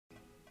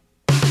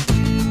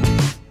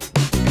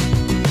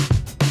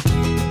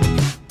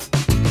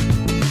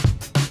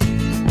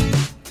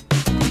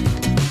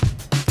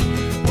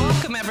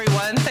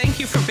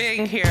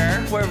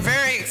We're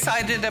very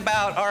excited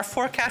about our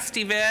forecast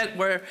event.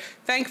 We're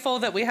thankful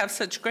that we have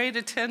such great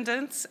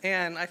attendance,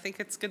 and I think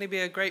it's going to be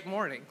a great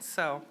morning.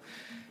 So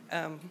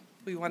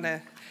we want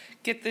to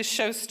get this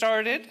show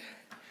started.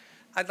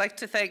 I'd like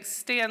to thank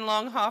Stan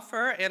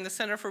Longhofer and the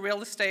Center for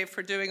Real Estate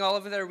for doing all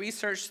of their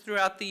research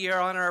throughout the year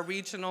on our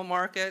regional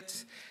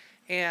market.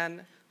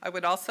 And I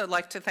would also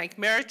like to thank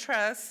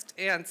Meritrust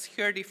and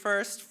Security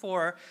First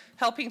for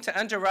helping to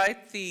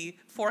underwrite the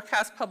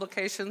forecast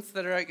publications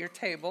that are at your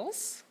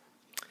tables.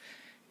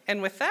 And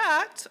with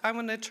that, I'm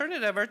going to turn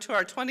it over to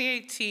our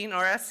 2018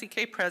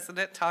 RSCK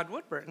President, Todd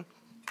Woodburn.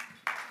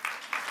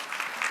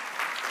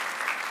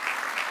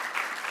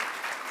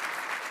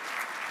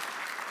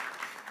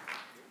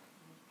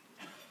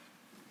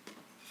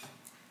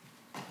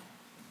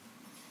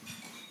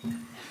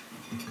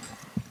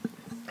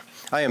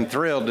 I am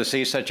thrilled to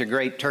see such a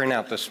great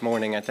turnout this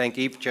morning. I thank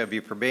each of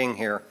you for being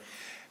here.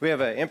 We have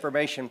an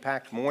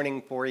information-packed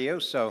morning for you,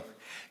 so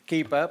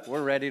keep up.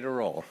 We're ready to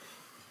roll.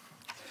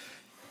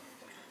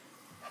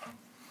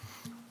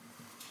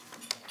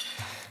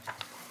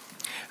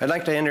 I'd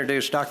like to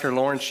introduce Dr.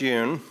 Lawrence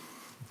Yoon.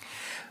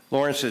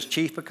 Lawrence is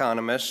Chief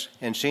Economist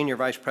and Senior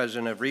Vice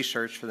President of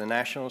Research for the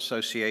National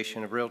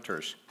Association of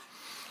Realtors.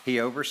 He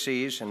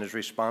oversees and is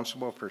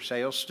responsible for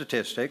sales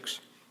statistics,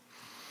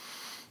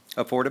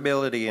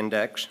 affordability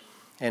index,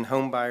 and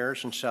home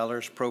buyers and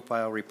sellers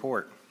profile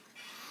report.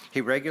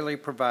 He regularly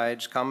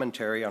provides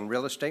commentary on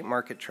real estate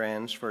market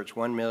trends for its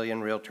 1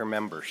 million realtor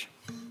members.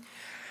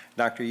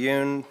 Dr.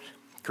 Yoon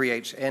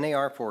creates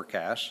NAR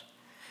forecasts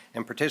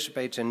and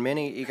participates in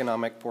many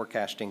economic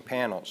forecasting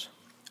panels,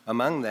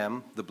 among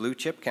them the Blue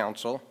Chip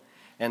Council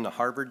and the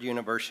Harvard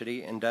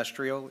University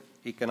Industrial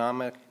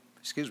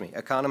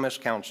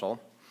Economist Council.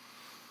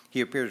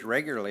 He appears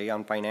regularly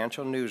on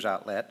financial news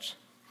outlets,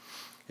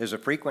 is a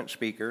frequent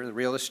speaker at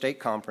real estate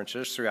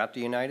conferences throughout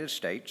the United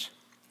States,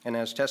 and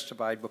has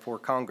testified before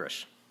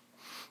Congress.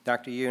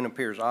 Dr. Yoon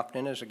appears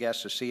often as a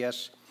guest of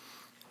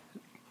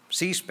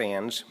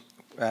C-SPAN's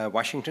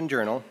Washington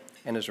Journal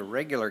and is a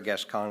regular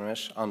guest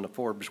columnist on the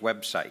Forbes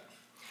website.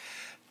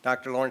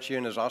 Dr. Lawrence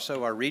Yoon is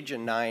also our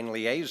Region 9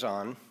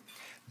 liaison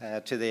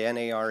to the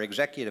NAR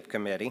Executive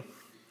Committee.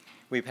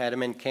 We've had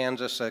him in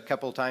Kansas a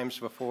couple times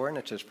before, and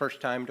it's his first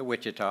time to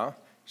Wichita.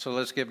 So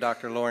let's give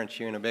Dr. Lawrence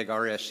Yoon a big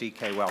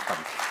RSCK welcome.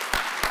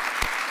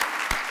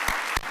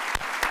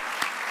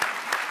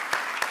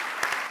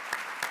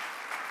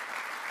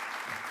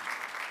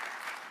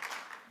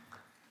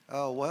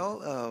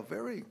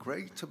 Very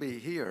great to be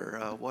here.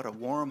 What a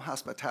warm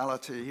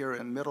hospitality here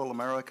in Middle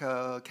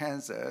America,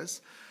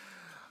 Kansas.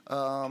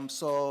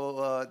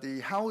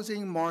 The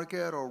housing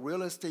market or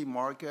real estate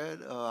market,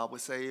 I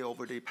would say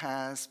over the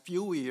past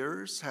few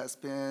years has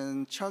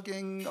been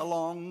chugging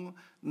along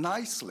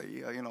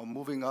nicely,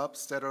 moving up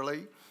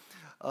steadily,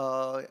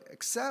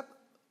 except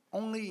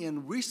only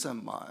in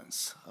recent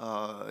months.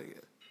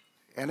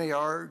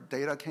 NAR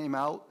data came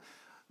out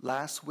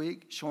last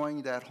week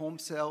showing that home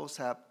sales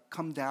have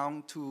come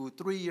down to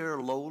 3-year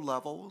low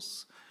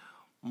levels.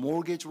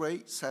 Mortgage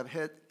rates have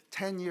hit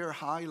 10-year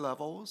high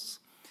levels.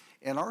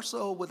 And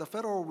also with the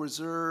Federal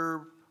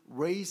Reserve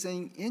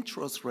raising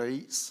interest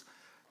rates,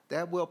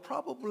 that will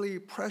probably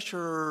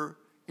pressure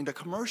in the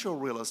commercial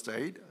real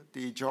estate,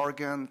 the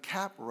jargon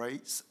cap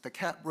rates, the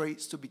cap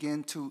rates to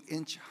begin to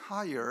inch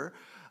higher,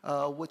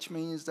 which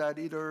means that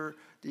either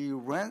the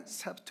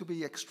rents have to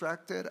be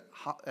extracted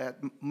at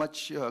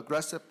much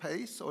aggressive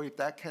pace, or if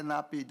that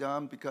cannot be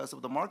done because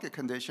of the market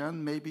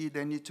condition, maybe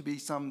there need to be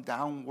some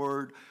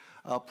downward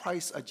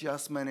price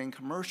adjustment in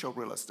commercial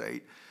real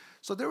estate.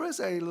 So there is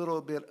a little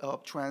bit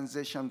of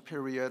transition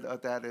period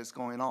that is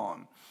going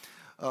on.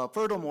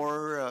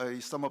 Furthermore,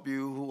 some of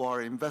you who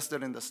are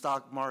invested in the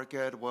stock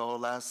market, well,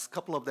 last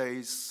couple of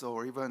days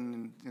or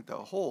even the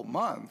whole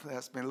month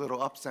has been a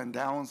little ups and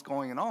downs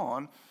going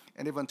on.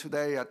 And even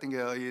today, I think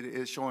it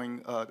is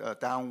showing a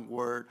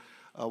downward,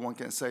 one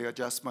can say,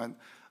 adjustment.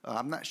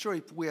 I'm not sure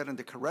if we are in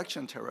the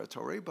correction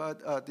territory,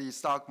 but the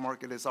stock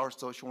market is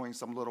also showing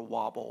some little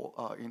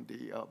wobble in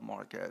the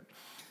market.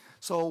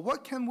 So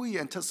what can we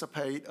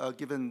anticipate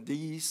given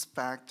these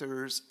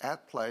factors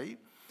at play?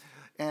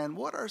 And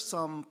what are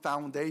some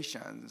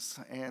foundations?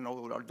 And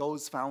are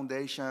those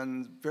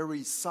foundations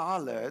very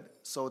solid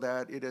so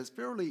that it is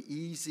fairly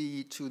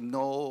easy to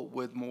know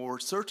with more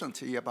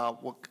certainty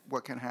about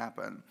what can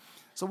happen?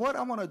 So what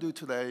I want to do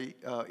today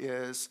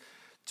is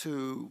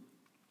to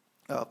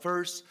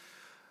first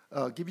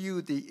give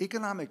you the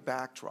economic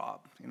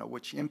backdrop,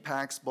 which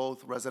impacts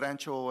both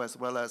residential as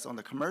well as on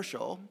the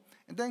commercial,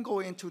 and then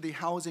go into the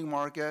housing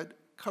market,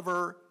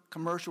 cover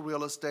commercial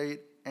real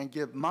estate, and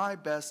give my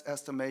best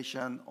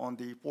estimation on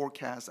the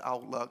forecast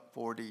outlook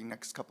for the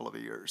next couple of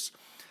years.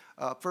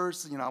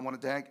 First, I want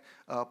to thank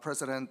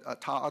President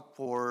Todd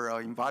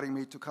for inviting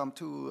me to come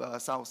to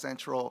South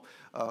Central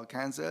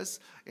Kansas.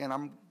 And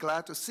I'm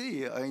glad to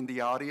see in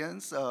the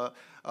audience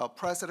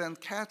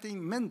President Kathy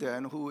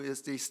Minden, who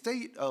is the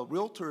state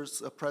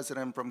realtors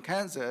president from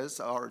Kansas,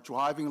 are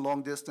driving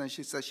long distance.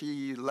 She said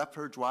she left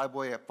her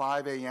driveway at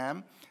 5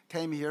 a.m.,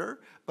 came here.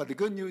 But the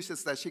good news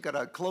is that she got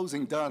a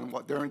closing done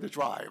during the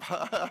drive.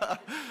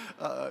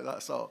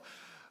 So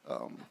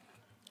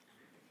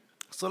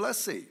let's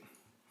see.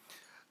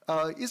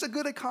 It's a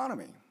good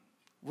economy,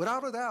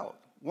 without a doubt.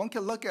 One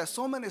can look at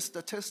so many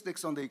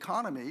statistics on the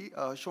economy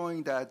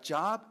showing that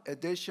job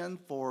addition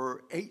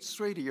for 8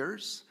 straight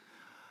years,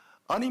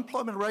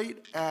 unemployment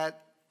rate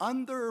at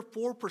under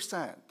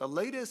 4%. The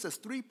latest is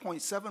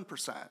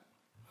 3.7%.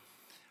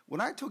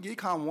 When I took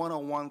Econ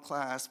 101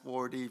 class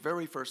for the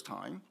very first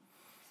time,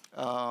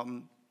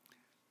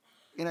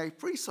 in a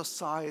free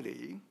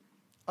society,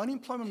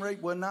 unemployment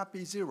rate will not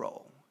be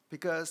 0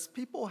 because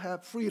people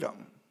have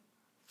freedom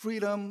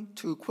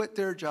to quit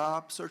their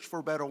job, search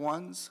for better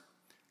ones.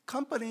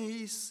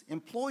 Companies,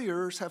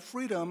 employers have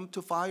freedom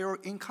to fire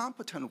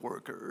incompetent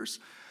workers.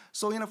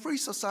 So in a free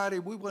society,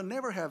 we will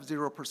never have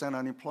 0%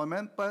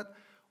 unemployment, but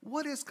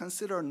what is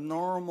considered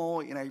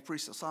normal in a free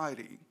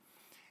society?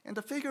 And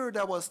the figure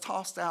that was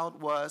tossed out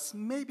was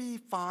maybe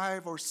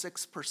 5 or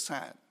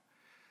 6%.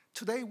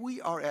 Today, we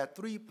are at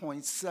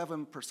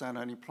 3.7%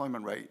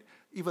 unemployment rate,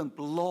 even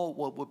below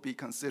what would be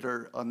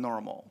considered a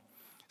normal.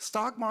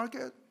 Stock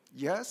market,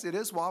 yes, it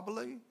is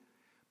wobbly,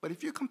 but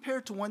if you compare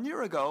to 1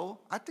 year ago,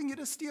 I think it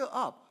is still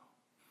up.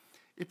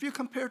 If you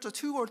compare to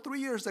 2 or 3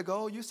 years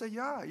ago, you say,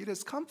 yeah, it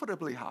is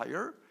comfortably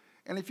higher.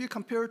 And if you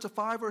compare it to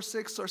 5 or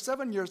 6 or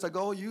 7 years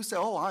ago, you say,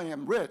 oh, I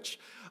am rich.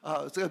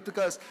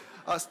 Because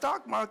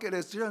stock market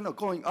is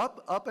going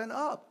up and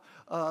up.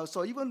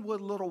 So even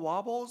with little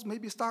wobbles,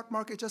 maybe stock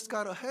market just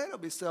got ahead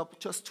of itself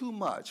just too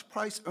much.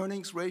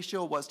 Price-earnings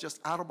ratio was just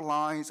out of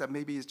lines, and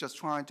maybe it's just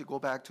trying to go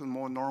back to a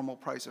more normal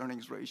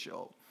price-earnings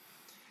ratio.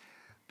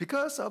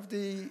 Because of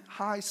the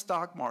high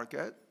stock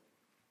market,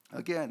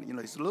 again,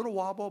 it's a little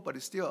wobble, but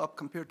it's still up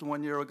compared to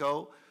 1 year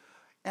ago.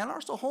 And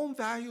also home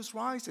values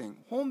rising.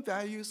 Home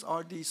values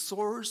are the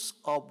source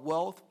of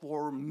wealth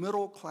for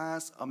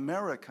middle-class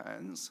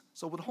Americans.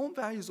 So with home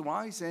values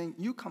rising,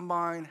 you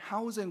combine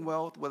housing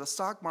wealth with a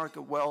stock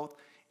market wealth,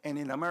 and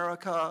in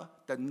America,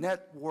 the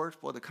net worth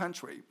for the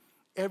country.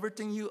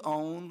 Everything you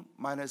own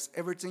minus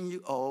everything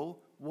you owe,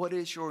 what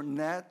is your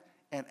net?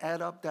 And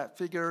add up that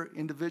figure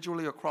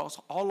individually across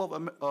all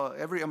of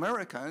every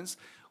Americans,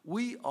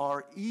 we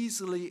are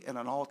easily at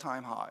an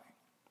all-time high.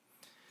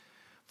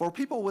 For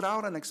people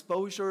without an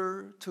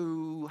exposure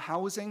to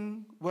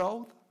housing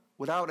wealth,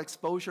 without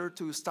exposure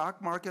to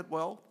stock market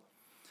wealth,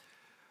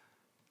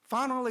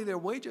 finally their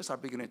wages are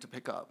beginning to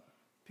pick up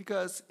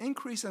because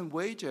increase in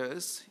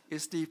wages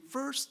is the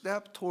first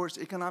step towards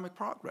economic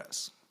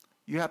progress.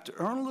 You have to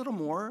earn a little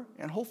more,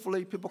 and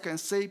hopefully people can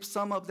save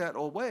some of that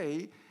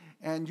away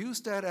and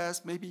use that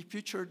as maybe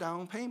future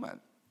down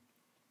payment.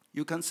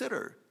 You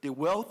consider the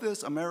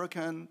wealthiest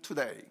American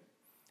today.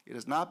 It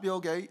is not Bill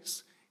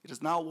Gates. It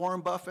is not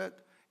Warren Buffett.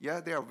 Yeah,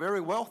 they are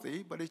very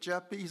wealthy, but it's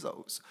Jeff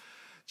Bezos.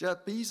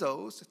 Jeff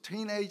Bezos,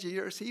 teenage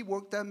years, he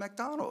worked at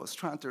McDonald's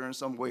trying to earn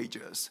some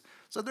wages.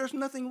 So there's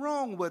nothing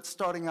wrong with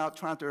starting out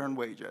trying to earn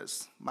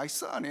wages. My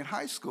son in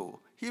high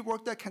school, he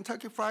worked at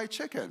Kentucky Fried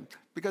Chicken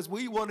because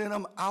we wanted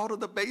him out of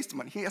the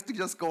basement. He has to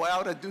just go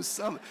out and do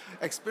some,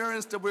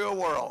 experience the real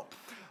world.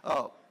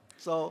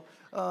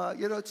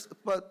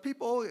 But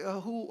people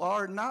who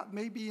are not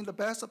maybe in the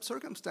best of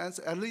circumstance,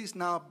 at least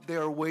now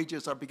their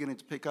wages are beginning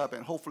to pick up,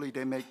 and hopefully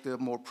they make the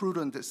more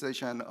prudent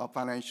decision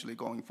financially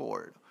going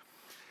forward.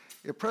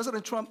 If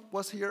President Trump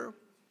was here,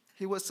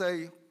 he would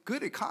say,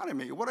 good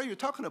economy, what are you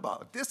talking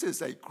about? This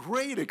is a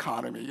great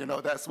economy,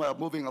 that's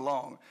moving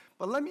along.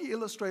 But let me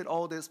illustrate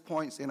all these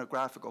points in a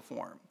graphical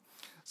form.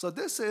 So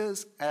this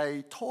is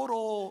a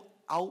total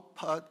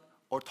output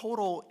or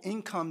total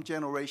income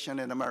generation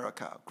in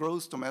America,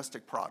 gross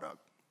domestic product.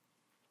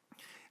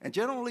 And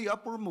generally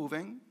upward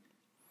moving,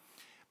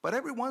 but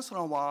every once in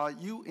a while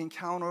you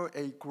encounter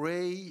a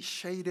gray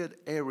shaded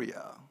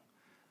area,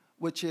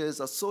 which is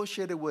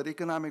associated with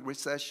economic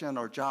recession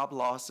or job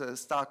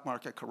losses, stock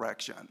market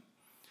correction.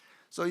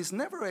 So it's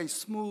never a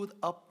smooth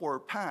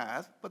upward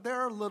path, but there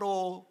are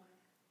little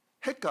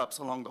hiccups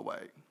along the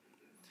way.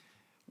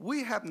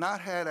 We have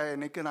not had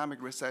an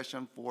economic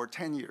recession for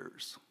 10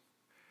 years.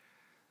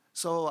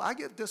 So I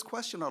get this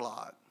question a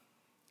lot.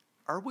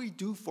 Are we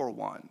due for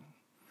one?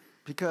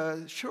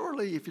 Because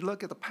surely if you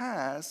look at the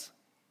past,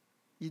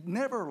 it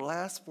never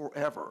lasts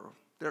forever.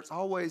 There's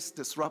always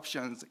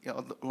disruptions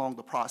along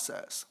the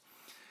process.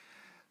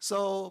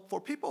 So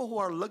for people who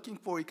are looking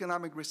for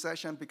economic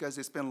recession because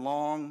it's been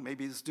long,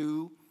 maybe it's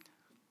due,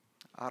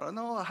 I don't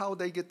know how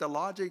they get the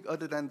logic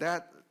other than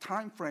that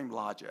time frame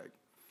logic.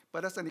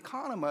 But as an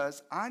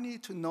economist, I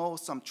need to know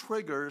some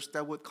triggers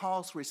that would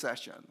cause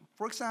recession.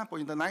 For example,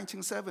 in the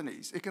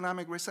 1970s,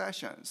 economic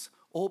recessions,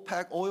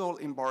 OPEC oil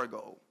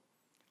embargo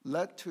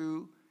led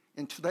to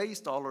in today's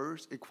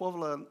dollars,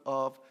 equivalent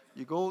of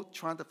you go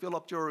trying to fill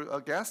up your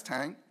gas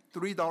tank,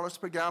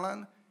 $3 per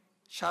gallon,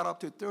 shot up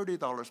to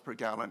 $30 per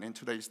gallon in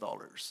today's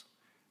dollars.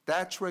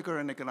 That triggered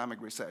an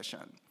economic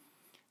recession.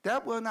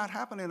 That will not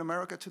happen in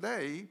America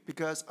today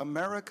because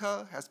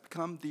America has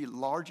become the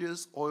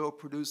largest oil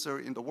producer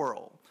in the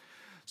world.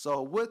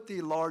 So with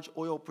the large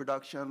oil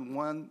production,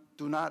 one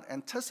do not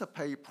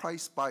anticipate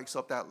price spikes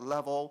of that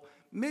level.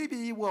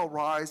 Maybe it will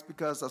rise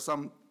because of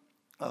some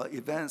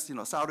events,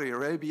 Saudi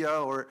Arabia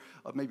or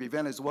maybe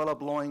Venezuela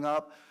blowing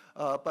up,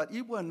 but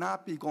it will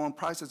not be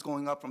prices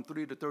going up from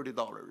 $3 to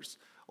 $30.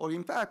 Or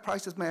in fact,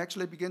 prices may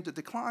actually begin to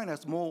decline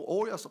as more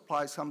oil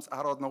supplies comes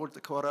out of North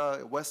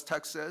Dakota, West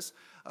Texas,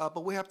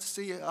 but we have to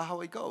see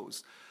how it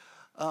goes.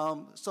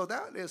 So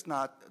that is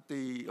not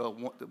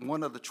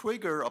one of the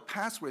trigger. A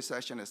past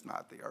recession is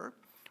not there.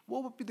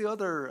 What would be the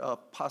other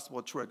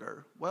possible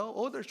trigger? Well,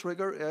 other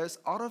trigger is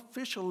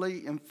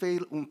artificially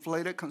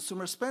inflated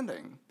consumer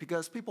spending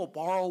because people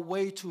borrow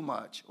way too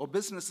much, or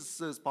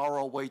businesses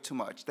borrow way too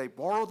much. They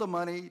borrow the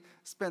money,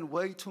 spend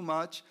way too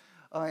much,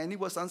 and it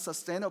was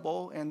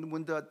unsustainable. And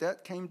when the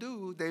debt came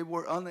due, they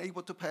were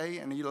unable to pay,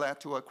 and it led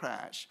to a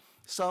crash.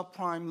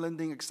 Subprime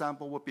lending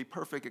example would be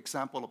perfect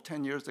example of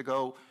 10 years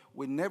ago.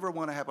 We never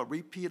want to have a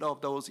repeat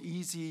of those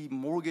easy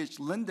mortgage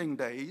lending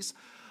days.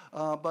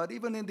 But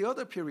even in the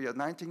other period,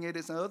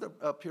 1980s and other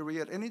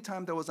period,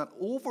 anytime there was an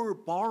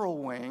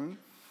over-borrowing,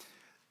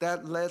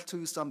 that led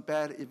to some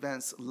bad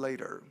events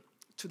later.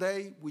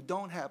 Today, we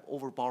don't have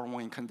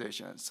over-borrowing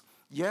conditions.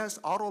 Yes,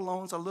 auto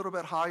loans are a little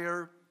bit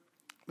higher.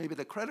 Maybe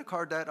the credit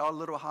card debt are a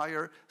little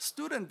higher.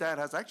 Student debt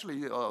has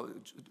actually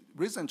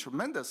risen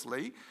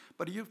tremendously.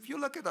 But if you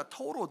look at the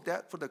total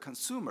debt for the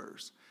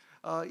consumers,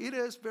 it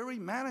is very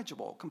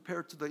manageable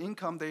compared to the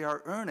income they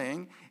are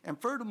earning.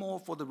 And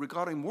furthermore,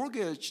 regarding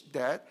mortgage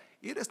debt,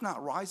 it is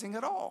not rising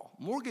at all.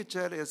 Mortgage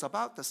debt is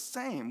about the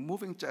same,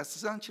 moving to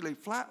essentially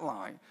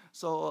flatline.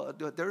 So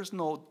there's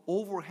no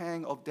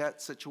overhang of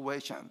debt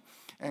situation.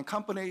 And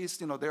companies,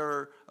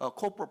 their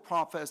corporate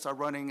profits are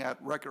running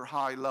at record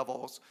high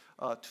levels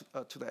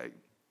today.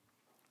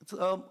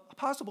 A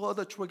possible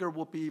other trigger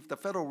would be if the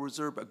Federal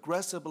Reserve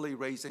aggressively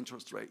raise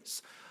interest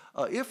rates.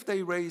 If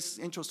they raise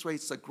interest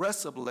rates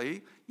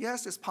aggressively,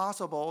 yes, it's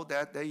possible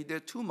that they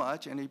did too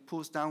much and it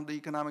pulls down the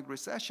economic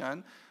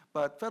recession,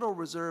 but Federal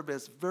Reserve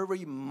is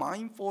very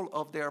mindful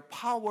of their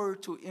power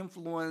to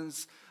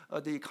influence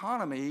the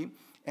economy,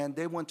 and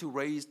they want to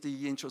raise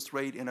the interest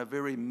rate in a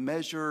very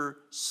measured,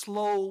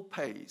 slow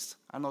pace.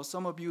 I know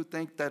some of you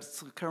think that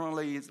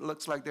currently it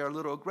looks like they're a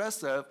little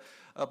aggressive,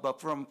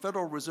 but from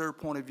Federal Reserve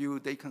point of view,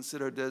 they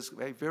consider this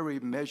a very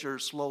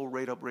measured, slow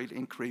rate of rate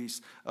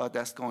increase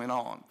that's going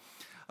on.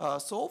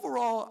 So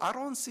overall, I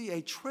don't see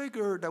a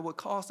trigger that would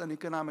cause an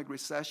economic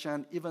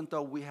recession, even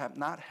though we have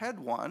not had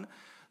one.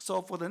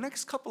 So for the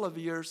next couple of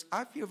years,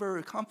 I feel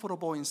very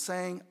comfortable in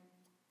saying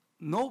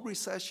no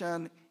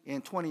recession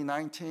in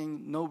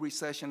 2019, no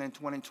recession in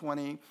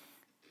 2020.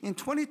 In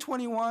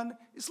 2021,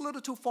 it's a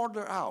little too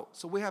farther out,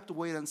 so we have to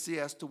wait and see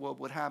as to what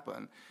would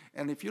happen.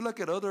 And if you look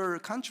at other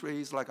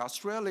countries like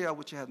Australia,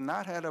 which has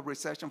not had a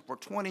recession for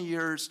 20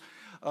 years,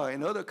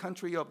 in other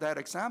countries of that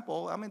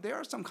example, I mean, there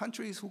are some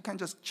countries who can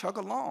just chug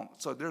along.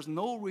 So there's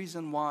no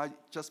reason why,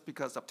 just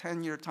because of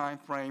 10-year time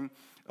frame,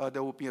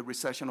 there will be a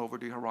recession over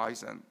the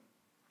horizon.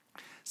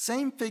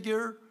 Same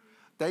figure,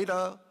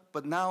 data,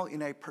 but now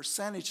in a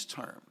percentage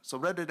term. So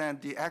rather than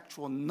the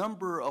actual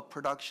number of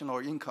production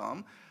or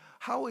income,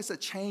 how is it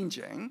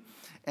changing?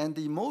 And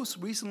the most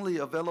recently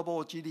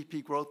available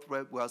GDP growth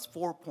rate was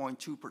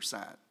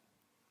 4.2%.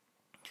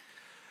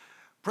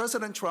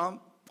 President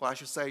Trump, well, I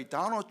should say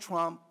Donald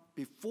Trump,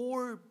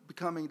 before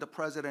becoming the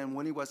president,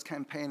 when he was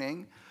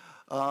campaigning,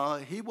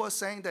 he was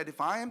saying that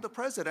if I am the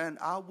president,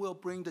 I will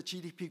bring the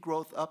GDP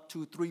growth up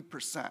to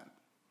 3%.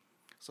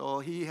 So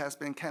he has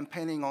been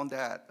campaigning on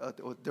that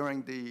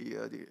during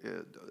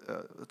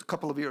a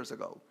couple of years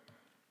ago.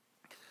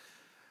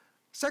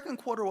 Second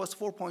quarter was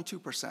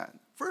 4.2%.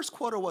 First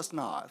quarter was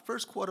not.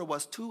 First quarter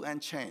was 2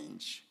 and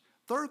change.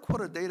 Third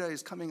quarter data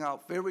is coming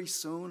out very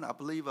soon, I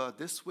believe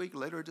this week,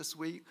 later this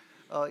week,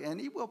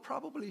 and it will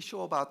probably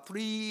show about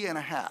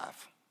 3.5.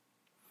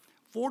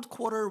 Fourth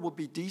quarter will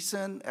be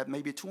decent at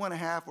maybe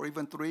 2.5 or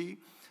even 3.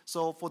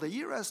 So for the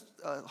year as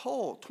a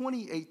whole,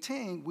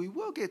 2018, we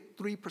will get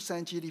 3%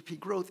 GDP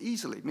growth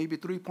easily, maybe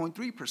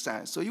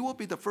 3.3%. So it will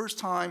be the first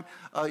time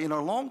in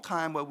a long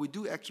time where we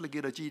do actually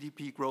get a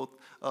GDP growth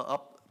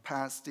up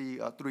past the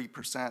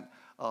 3%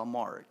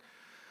 mark.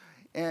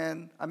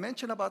 And I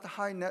mentioned about the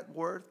high net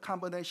worth,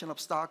 combination of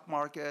stock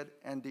market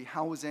and the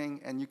housing,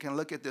 and you can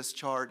look at this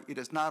chart. It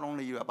is not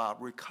only about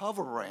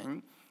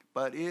recovering,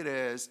 but it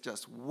is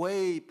just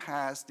way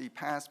past the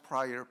past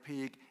prior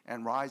peak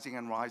and rising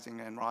and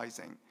rising and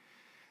rising.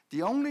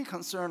 The only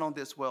concern on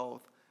this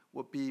wealth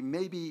would be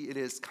maybe it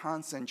is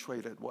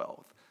concentrated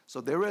wealth.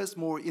 So there is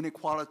more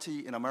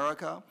inequality in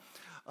America.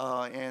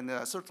 And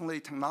certainly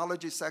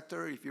technology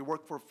sector, if you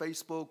work for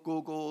Facebook,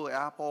 Google,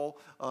 Apple,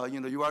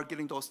 you are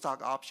getting those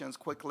stock options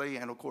quickly.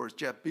 And of course,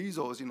 Jeff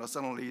Bezos,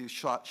 suddenly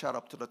shot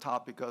up to the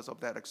top because of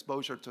that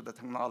exposure to the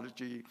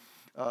technology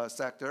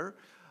sector.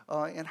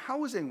 And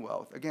housing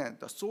wealth, again,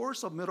 the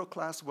source of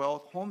middle-class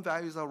wealth, home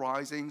values are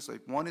rising. So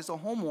if one is a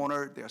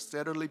homeowner, they're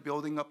steadily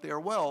building up their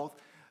wealth.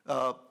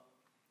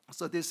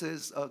 So this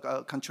is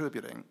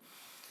contributing.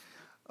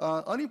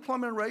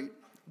 Unemployment rate,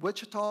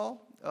 Wichita,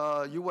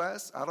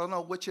 U.S., I don't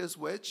know which is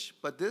which,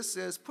 but this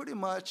is pretty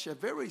much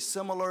very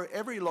similar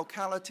every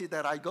locality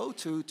that I go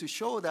to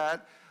show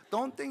that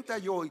don't think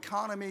that your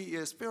economy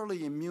is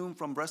fairly immune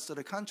from the rest of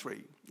the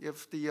country.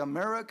 If the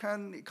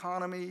American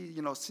economy,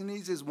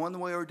 sneezes one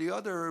way or the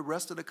other, the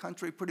rest of the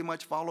country pretty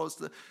much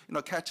follows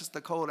catches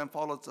the cold and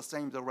follows the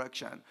same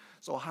direction.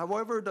 So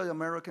however the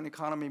American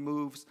economy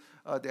moves,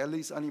 at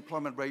least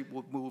unemployment rate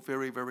will move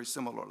very, very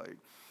similarly.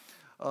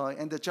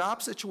 And the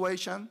job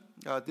situation,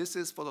 this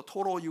is for the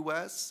total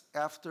U.S.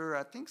 After,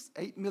 I think,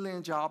 8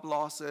 million job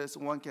losses,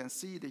 one can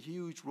see the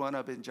huge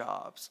run-up in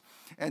jobs.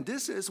 And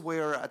this is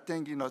where I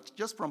think,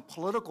 just from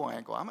political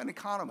angle, I'm an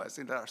economist,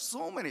 and there are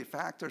so many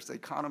factors the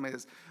economy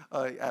is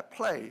at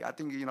play. I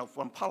think,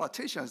 from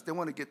politicians, they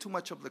want to get too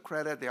much of the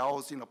credit. They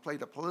always, play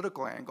the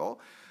political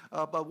angle.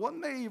 But one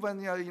may even,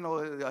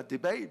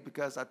 debate,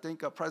 because I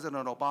think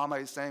President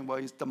Obama is saying, well,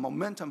 it's the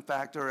momentum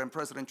factor, and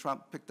President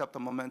Trump picked up the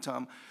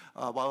momentum,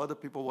 while other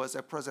people was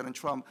that President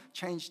Trump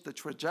changed the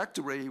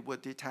trajectory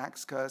with the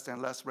tax cuts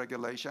and less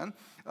regulation.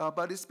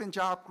 But it's been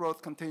job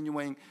growth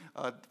continuing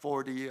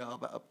for the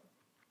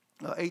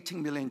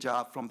 18 million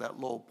jobs from that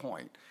low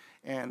point.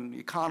 And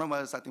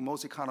economists, I think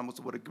most economists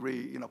would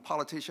agree,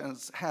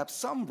 politicians have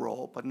some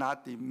role, but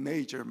not the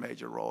major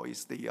role.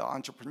 It's the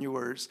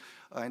entrepreneurs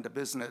and the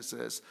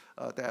businesses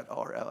that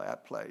are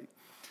at play.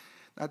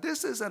 Now,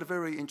 this is a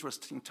very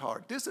interesting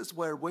chart. This is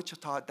where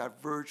Wichita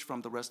diverged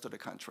from the rest of the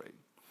country.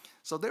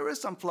 So there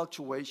is some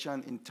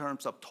fluctuation in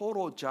terms of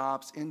total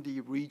jobs in the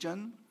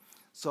region.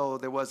 So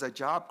there was a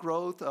job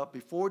growth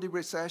before the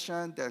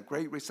recession. The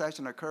Great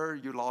Recession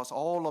occurred. You lost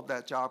all of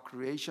that job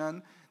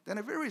creation. Then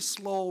a very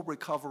slow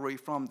recovery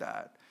from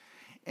that.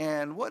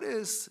 And what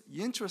is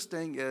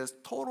interesting is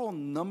total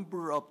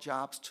number of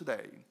jobs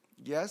today.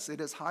 Yes, it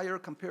is higher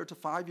compared to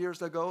 5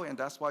 years ago, and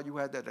that's why you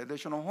had that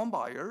additional home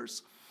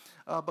buyers.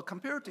 But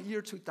compared to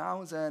year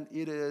 2000,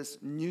 it is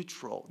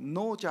neutral,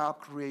 no job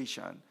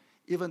creation,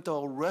 even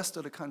though the rest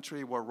of the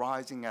country were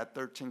rising at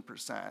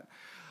 13%.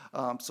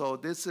 So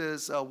this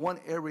is one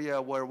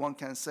area where one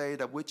can say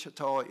that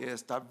Wichita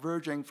is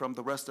diverging from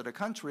the rest of the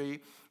country,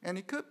 and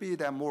it could be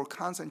that more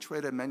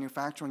concentrated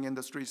manufacturing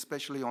industry,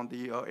 especially on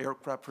the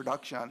aircraft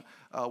production,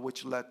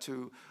 which led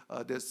to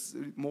this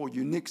more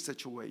unique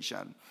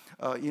situation.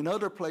 In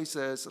other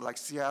places like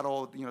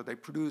Seattle, they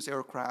produce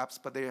aircrafts,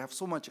 but they have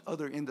so much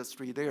other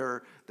industry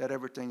there that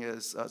everything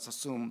is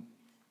assumed.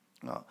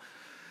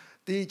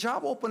 The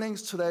job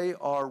openings today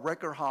are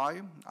record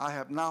high. I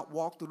have not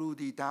walked through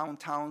the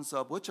downtowns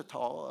of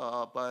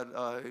Wichita,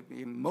 but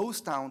in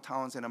most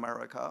downtowns in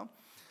America,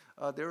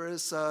 there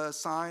is a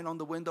sign on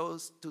the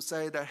windows to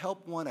say that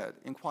help wanted,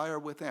 inquire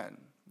within.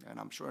 And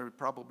I'm sure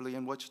probably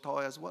in Wichita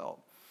as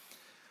well.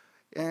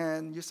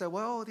 And you say,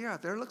 well, yeah,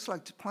 there looks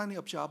like plenty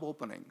of job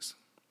openings.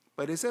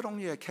 But is it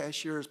only a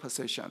cashier's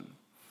position?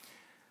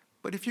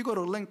 But if you go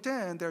to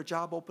LinkedIn, there are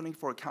job openings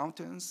for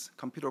accountants,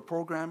 computer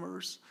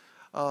programmers.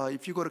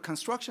 If you go to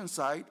construction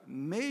site,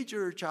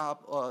 major job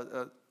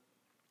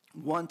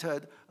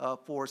wanted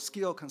for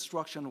skilled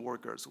construction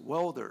workers,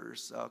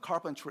 welders,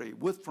 carpentry,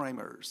 wood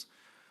framers.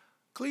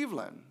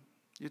 Cleveland,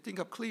 you think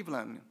of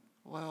Cleveland,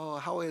 well,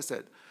 how is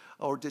it?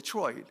 Or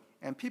Detroit.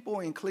 And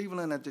people in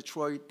Cleveland and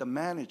Detroit, the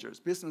managers,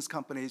 business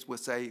companies would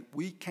say,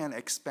 we can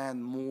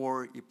expand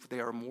more if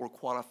there are more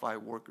qualified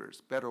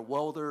workers, better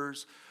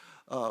welders,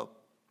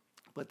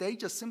 but they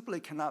just simply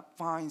cannot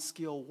find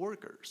skilled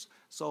workers.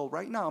 So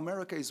right now,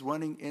 America is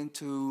running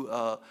into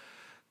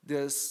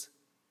this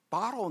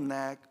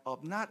bottleneck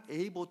of not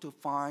able to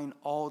find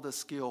all the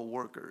skilled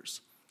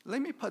workers.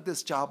 Let me put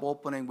this job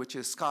opening, which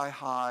is sky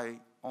high,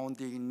 on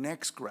the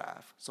next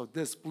graph. So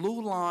this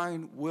blue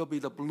line will be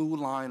the blue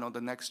line on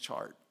the next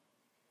chart.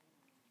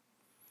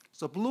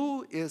 So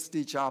blue is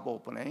the job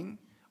opening,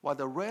 while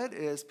the red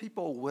is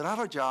people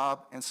without a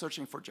job and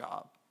searching for a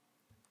job.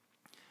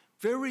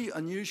 Very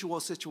unusual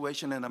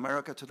situation in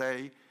America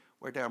today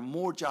where there are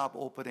more job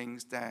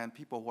openings than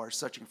people who are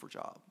searching for a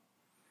job.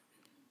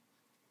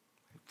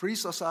 Free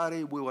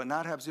society, we will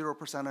not have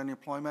 0%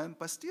 unemployment,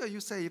 but still you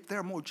say if there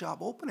are more job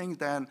openings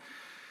than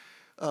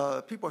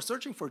people are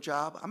searching for a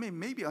job, I mean,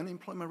 maybe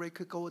unemployment rate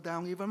could go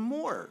down even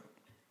more.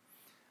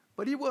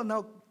 But it will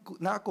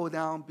not go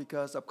down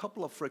because of a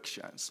couple of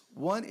frictions.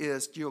 One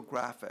is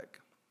geographic.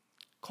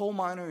 Coal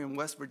miner in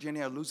West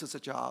Virginia loses a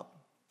job.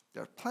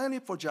 There are plenty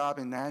for job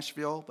in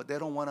Nashville, but they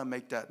don't want to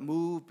make that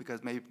move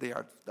because maybe they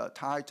are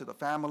tied to the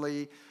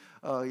family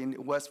in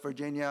West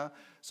Virginia.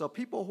 So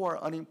people who are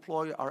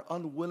unemployed are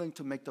unwilling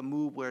to make the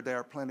move where there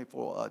are plenty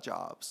for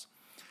jobs.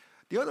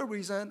 The other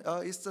reason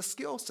is the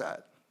skill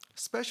set.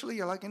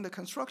 especially like in the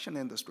construction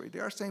industry. They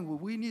are saying, well,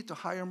 we need to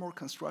hire more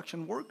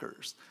construction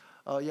workers.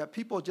 Yet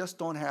people just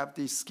don't have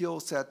the skill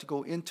set to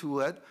go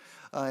into it.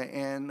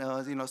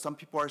 Some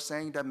people are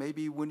saying that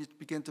maybe we need to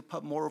begin to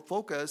put more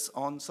focus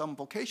on some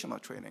vocational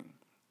training.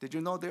 Did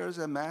you know there's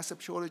a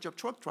massive shortage of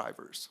truck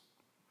drivers?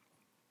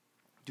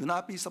 Do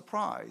not be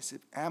surprised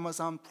if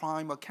Amazon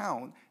Prime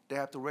account, they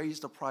have to raise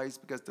the price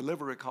because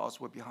delivery costs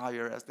will be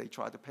higher as they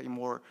try to pay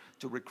more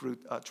to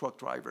recruit truck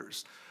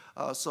drivers.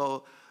 It's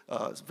a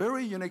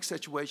very unique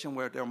situation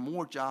where there are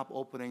more job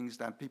openings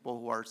than people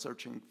who are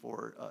searching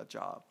for a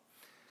job.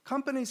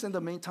 Companies in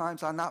the meantime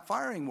are not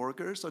firing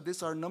workers, so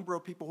these are a number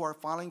of people who are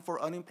filing for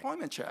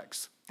unemployment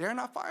checks. They are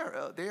not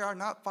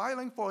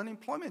filing for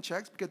unemployment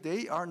checks because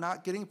they are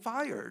not getting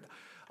fired.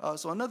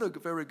 So another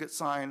very good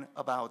sign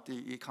about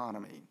the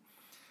economy.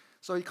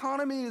 So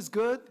economy is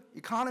good,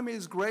 economy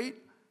is great,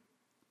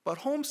 but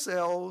home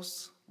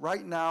sales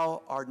right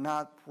now are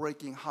not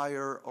breaking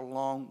higher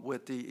along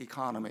with the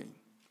economy.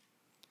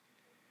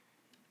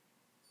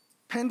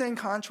 Pending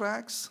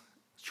contracts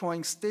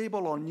showing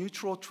stable or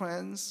neutral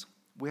trends.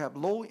 We have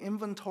low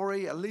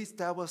inventory, at least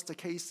that was the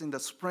case in the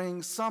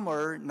spring,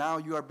 summer. Now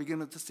you are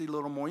beginning to see a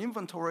little more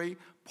inventory,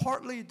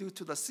 partly due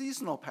to the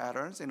seasonal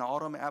patterns. In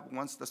autumn,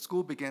 once the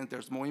school begins,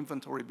 there's more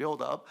inventory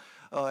buildup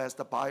as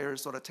the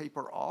buyers sort of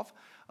taper off.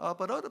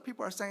 But other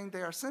people are saying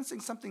they are sensing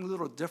something a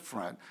little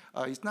different.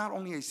 It's not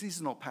only a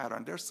seasonal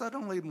pattern. There's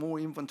certainly more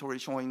inventory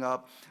showing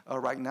up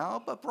right now.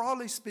 But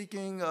broadly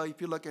speaking, if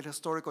you look at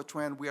historical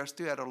trend, we are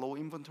still at a low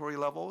inventory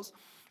levels.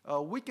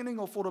 Weakening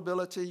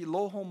affordability,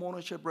 low home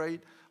ownership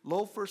rate,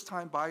 low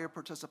first-time buyer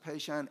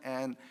participation,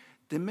 and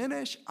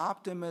diminished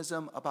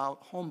optimism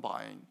about home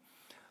buying.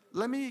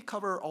 Let me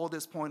cover all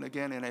this point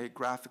again in a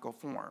graphical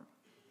form.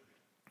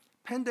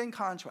 Pending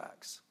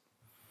contracts.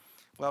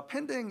 Well,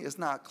 pending is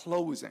not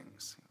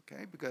closings,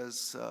 okay?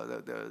 Because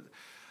the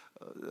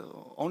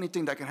only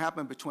thing that can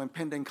happen between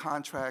pending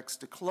contracts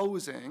to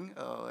closing,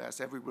 as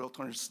every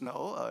realtor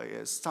knows,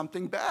 is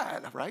something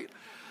bad, right?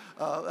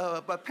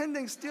 But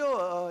pending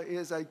still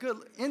is a good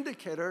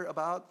indicator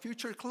about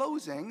future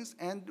closings,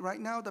 and right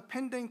now the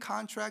pending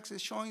contracts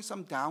is showing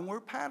some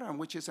downward pattern,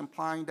 which is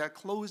implying that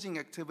closing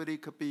activity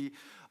could be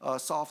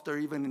softer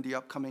even in the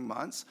upcoming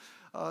months.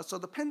 So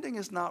the pending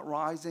is not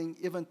rising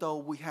even though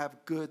we have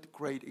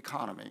great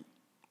economy.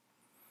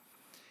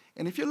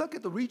 And if you look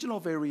at the regional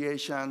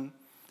variation,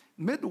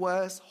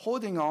 Midwest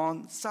holding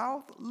on,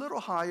 South a little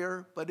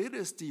higher, but it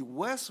is the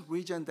West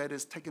region that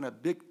is taking a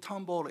big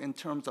tumble in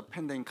terms of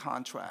pending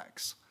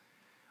contracts.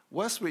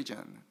 West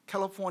region,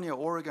 California,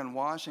 Oregon,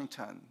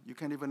 Washington, you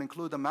can even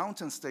include the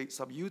mountain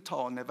states of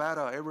Utah,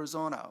 Nevada,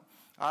 Arizona,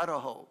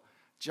 Idaho.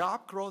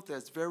 Job growth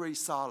is very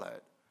solid,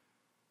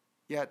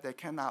 yet they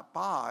cannot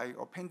buy,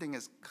 or pending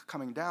is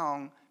coming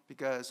down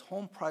because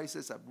home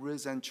prices have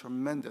risen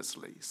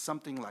tremendously,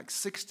 something like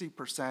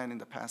 60% in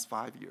the past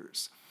 5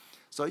 years.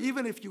 So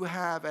even if you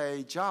have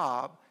a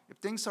job, if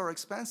things are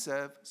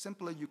expensive,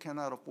 simply you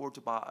cannot afford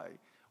to buy.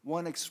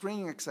 One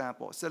extreme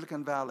example,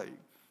 Silicon Valley.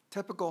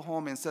 Typical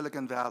home in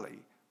Silicon Valley,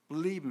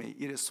 believe me,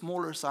 it is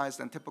smaller size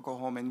than typical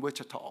home in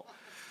Wichita.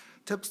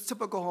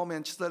 Typical home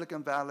in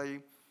Silicon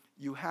Valley,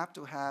 you have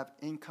to have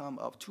income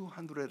of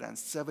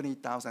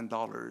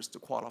 $270,000 to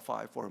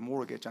qualify for a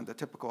mortgage under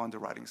typical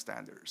underwriting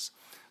standards.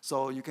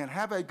 So you can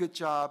have a good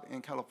job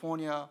in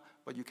California,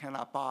 but you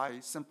cannot buy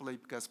simply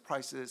because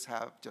prices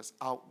have just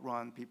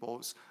outrun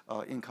people's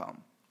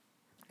income.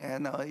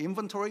 And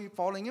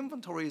falling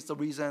inventory is the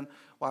reason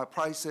why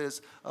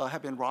prices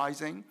have been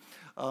rising.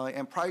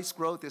 And price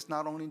growth is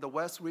not only in the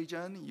West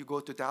region. You go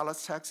to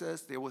Dallas,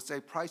 Texas, they will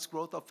say price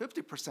growth of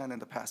 50% in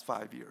the past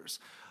 5 years.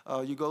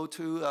 You go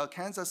to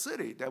Kansas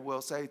City, they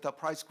will say the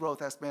price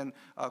growth has been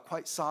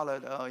quite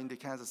solid in the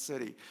Kansas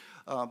City.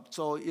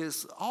 So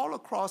it's all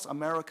across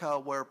America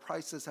where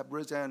prices have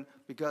risen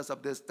because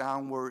of this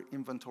downward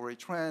inventory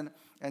trend.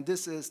 And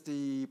this is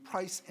the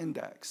price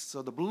index.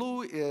 So the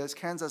blue is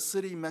Kansas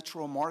City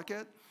metro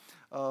market,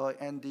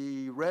 and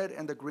the red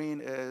and the green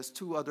is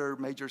two other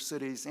major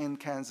cities in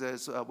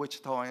Kansas,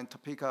 Wichita and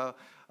Topeka,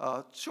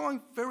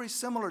 showing very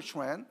similar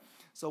trend.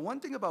 So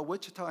one thing about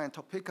Wichita and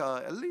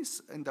Topeka, at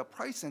least in the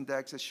price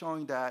index, is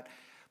showing that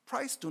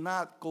price do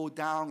not go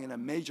down in a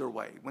major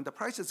way. When the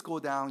prices go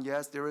down,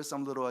 yes, there is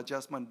some little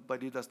adjustment,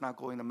 but it does not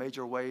go in a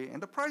major way.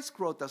 And the price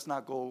growth does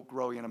not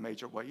grow in a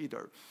major way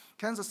either.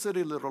 Kansas City,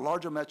 a little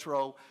larger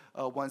metro,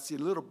 one see a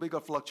little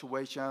bigger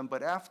fluctuation.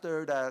 But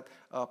after that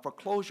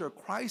foreclosure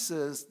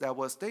crisis that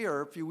was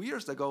there a few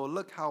years ago,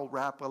 look how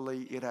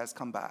rapidly it has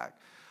come back.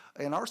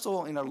 And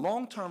also in a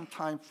long-term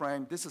time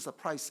frame, this is a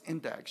price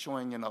index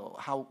showing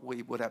how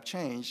we would have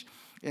changed.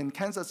 In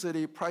Kansas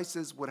City,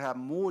 prices would have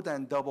more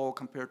than double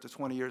compared to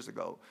 20 years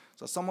ago.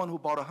 So someone who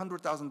bought a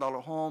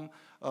 $100,000 home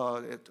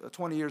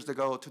 20 years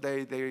ago,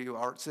 today they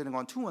are sitting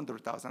on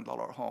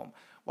 $200,000 home.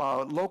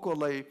 while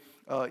locally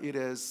it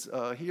is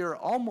here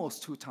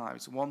almost 2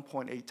 times,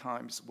 1.8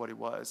 times what it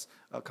was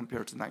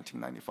compared to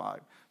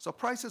 1995. So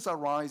prices are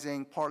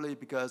rising partly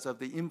because of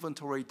the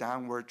inventory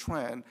downward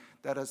trend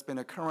that has been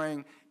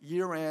occurring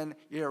year in,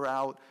 year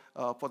out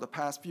for the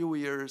past few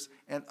years,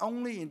 and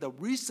only in the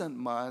recent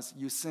months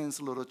you sense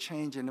a little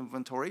change in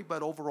inventory,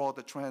 but overall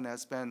the trend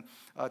has been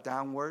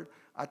downward.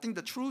 I think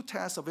the true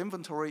test of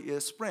inventory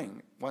is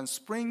spring. When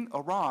spring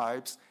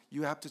arrives,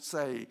 you have to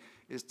say,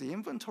 is the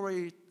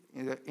inventory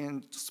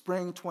in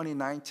spring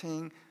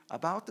 2019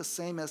 about the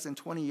same as in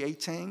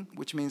 2018,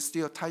 which means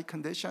still tight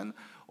condition,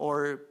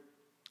 or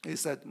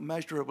is it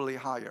measurably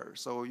higher?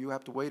 So you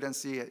have to wait and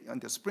see in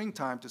the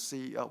springtime to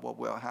see what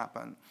will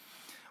happen.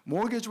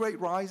 Mortgage rate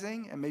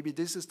rising, and maybe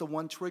this is the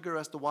one trigger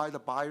as to why the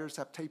buyers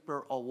have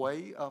tapered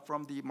away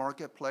from the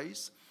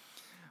marketplace.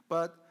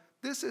 But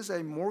this is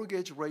a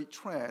mortgage rate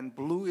trend.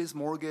 Blue is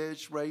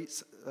mortgage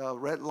rates.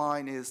 Red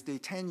line is the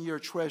 10-year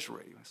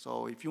Treasury.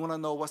 So if you want to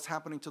know what's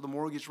happening to the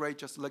mortgage rate,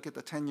 just look at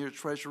the 10-year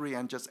Treasury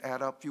and just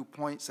add up a few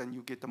points and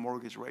you get the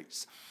mortgage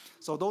rates.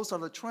 So those are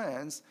the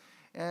trends.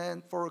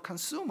 And for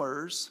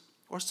consumers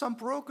or some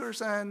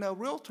brokers and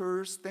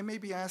realtors, they may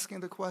be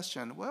asking the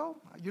question, well,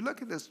 you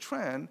look at this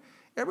trend,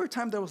 every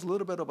time there was a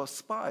little bit of a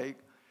spike,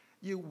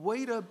 you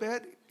wait a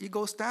bit, it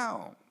goes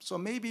down. So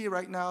maybe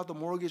right now the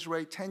mortgage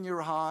rate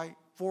 10-year high,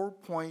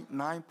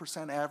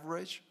 4.9%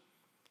 average.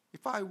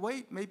 If I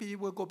wait, maybe it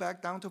will go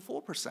back down to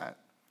 4%.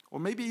 Or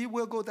maybe it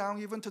will go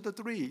down even to the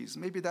 3s.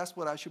 Maybe that's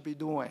what I should be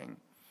doing.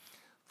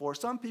 For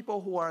some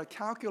people who are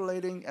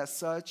calculating as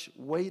such,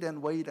 wait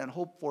and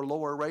hope for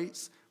lower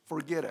rates,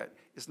 forget it.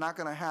 It's not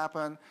going to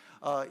happen.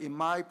 In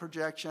my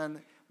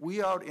projection,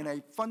 we are in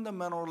a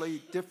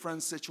fundamentally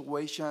different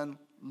situation.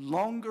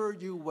 Longer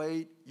you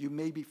wait, you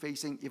may be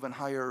facing even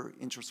higher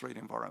interest rate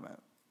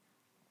environment.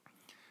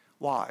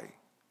 Why?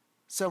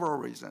 Several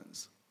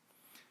reasons.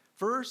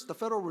 First, the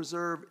Federal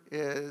Reserve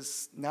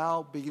is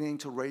now beginning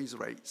to raise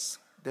rates.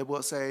 There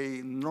was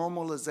a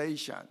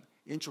normalization.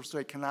 Interest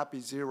rate cannot be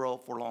zero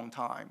for a long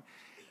time.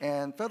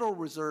 And Federal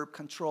Reserve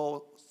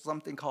controls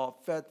something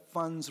called Fed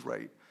funds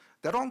rate.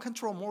 They don't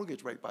control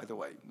mortgage rate, by the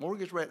way.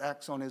 Mortgage rate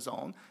acts on its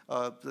own.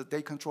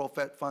 They control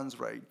Fed funds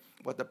rate,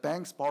 what the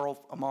banks borrow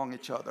among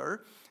each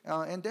other.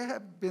 And they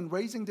have been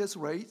raising these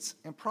rates,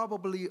 and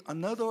probably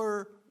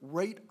another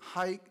rate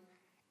hike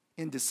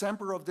in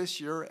December of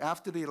this year,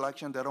 after the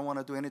election. They don't want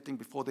to do anything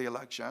before the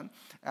election,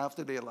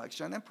 after the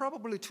election, and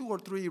probably 2 or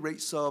 3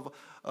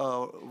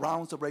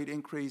 rounds of rate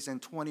increase in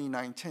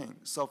 2019.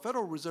 So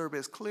Federal Reserve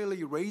is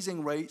clearly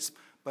raising rates,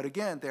 but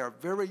again, they are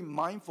very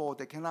mindful.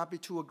 They cannot be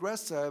too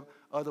aggressive,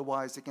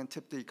 otherwise they can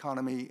tip the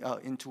economy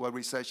into a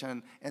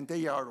recession, and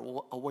they are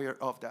aware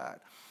of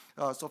that.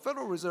 So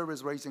Federal Reserve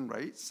is raising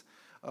rates.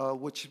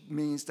 Which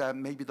means that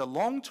maybe the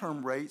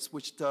long-term rates,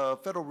 which the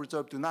Federal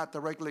Reserve do not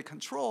directly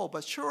control,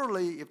 but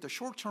surely if the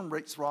short-term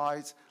rates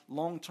rise,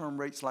 long-term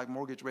rates like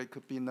mortgage rate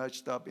could be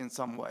nudged up in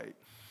some way.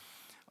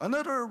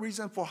 Another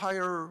reason for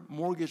higher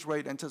mortgage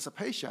rate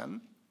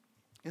anticipation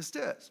is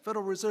this,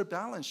 Federal Reserve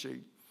balance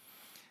sheet.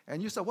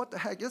 And you said, what the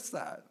heck is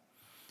that?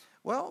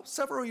 Well,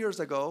 several years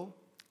ago,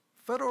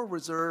 Federal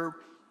Reserve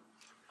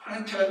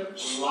printed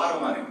a lot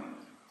of money.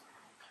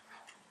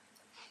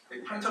 They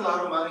print a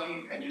lot of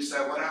money, and you say,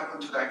 what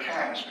happened to that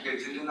cash?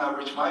 Because it did not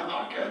reach my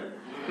pocket.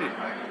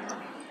 Right?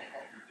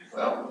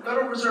 Well,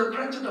 Federal Reserve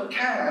printed the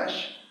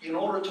cash in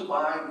order to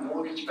buy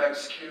mortgage-backed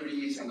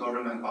securities and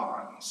government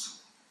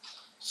bonds,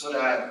 so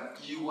that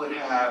you would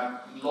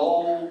have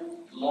low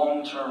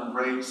long-term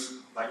rates,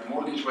 like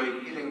mortgage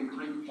rate hitting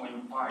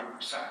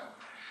 3.5%.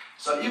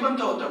 So even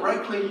though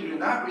directly you do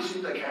not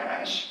receive the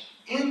cash,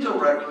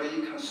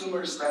 indirectly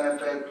consumers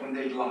benefit when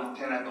they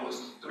locked in at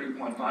those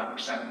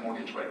 3.5%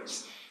 mortgage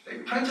rates. They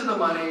printed the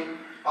money,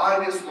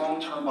 buy these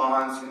long-term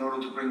bonds in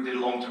order to bring the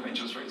long-term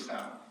interest rates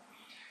down.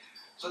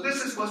 So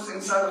this is what's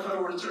inside the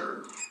Federal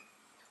Reserve.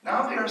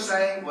 Now they are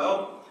saying,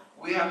 well,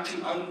 we have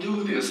to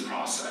undo this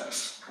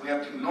process. We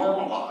have to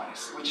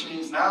normalize, which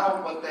means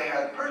now what they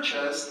had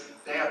purchased,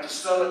 they have to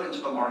sell it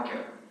into the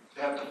market.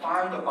 They have to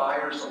find the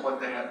buyers of what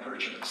they had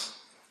purchased.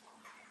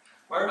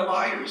 Where are the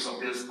buyers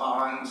of these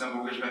bonds and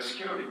mortgage-backed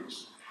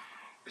securities?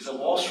 Is it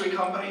Wall Street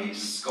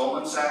companies,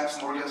 Goldman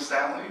Sachs, Morgan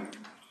Stanley?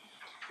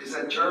 Is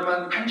it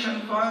German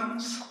pension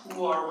funds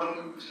who are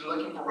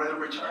looking for rate of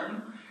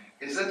return?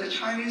 Is it the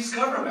Chinese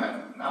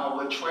government? Now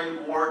with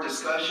trade war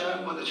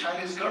discussion, the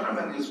Chinese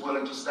government is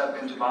willing to step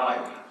in to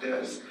buy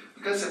this.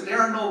 Because if there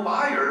are no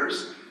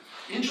buyers,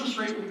 interest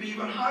rate would be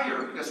even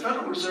higher, because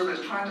Federal Reserve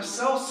is trying to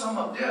sell some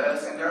of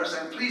this, and they're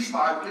saying, please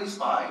buy, please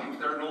buy. If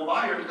there are no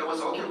buyers, they will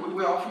say, okay,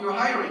 we offer you a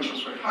higher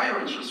interest rate, higher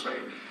interest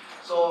rate.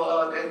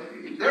 So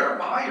if there are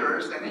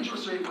buyers, then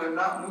interest rate will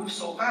not move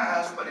so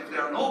fast, but if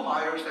there are no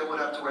buyers, they would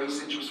have to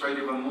raise interest rate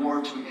even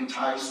more to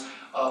entice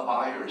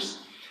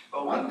buyers.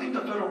 But one thing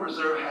the Federal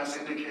Reserve has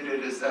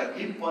indicated is that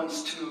it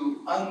wants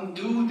to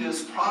undo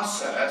this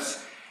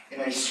process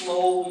in a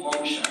slow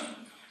motion.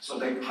 So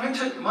they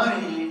printed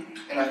money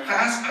in a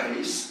fast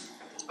pace,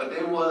 but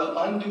they will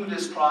undo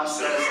this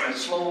process in a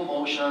slow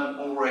motion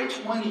over a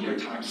 20-year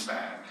time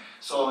span.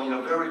 So,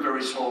 very,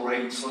 very slow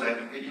rate so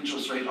that the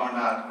interest rates are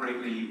not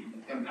greatly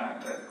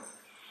impacted.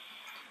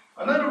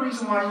 Another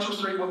reason why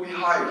interest rate will be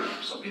higher.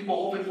 So people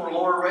hoping for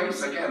lower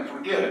rates, again,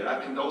 forget it. I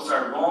think those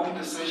are wrong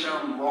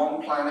decision,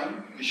 wrong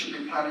planning. You should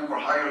be planning for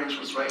higher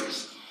interest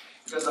rates.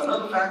 Because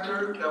another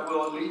factor that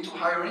will lead to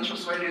higher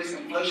interest rate is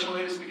inflation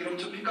rate is beginning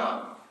to pick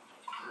up.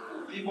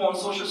 People on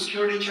Social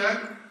Security check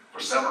for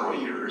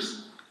several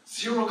years,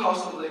 zero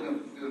cost of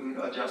living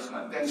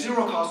adjustment, then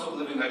zero cost of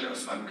living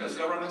adjustment because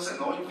government said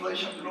no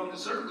inflation, you don't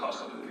deserve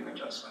cost of living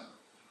adjustment.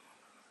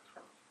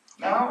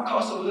 Now,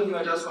 cost of living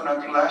adjustment, I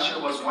think last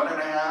year was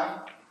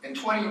 1.5%. In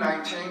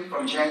 2019,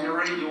 from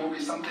January, it will be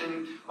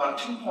something about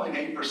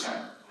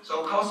 2.8%.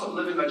 So cost of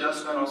living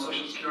adjustment on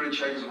Social Security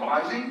check is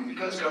rising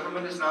because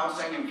government is now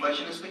saying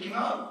inflation is picking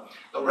up.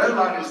 The red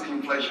line is the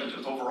inflation,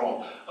 just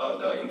overall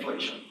the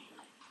inflation.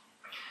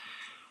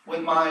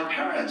 When my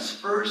parents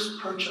first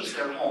purchased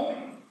their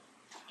home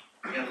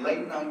in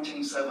late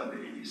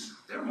 1970s,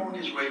 their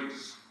mortgage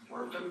rates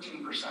were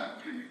 15%.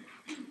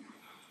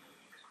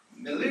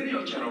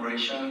 Millennial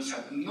generations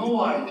have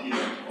no idea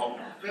of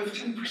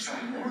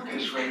 15%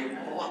 mortgage rate.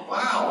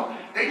 Wow,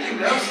 they think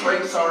those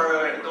rates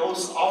are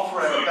those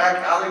offered at a back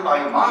alley by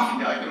a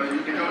mafia. You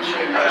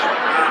negotiate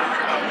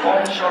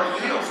long, short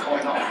deals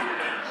going on.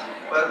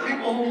 But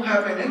people who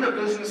have been in the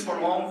business for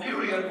a long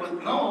period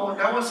would know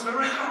that was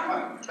very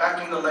common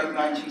back in the late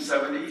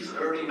 1970s,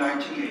 early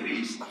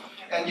 1980s.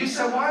 And you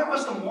said, why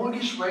was the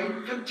mortgage rate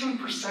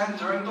 15%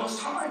 during those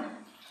times?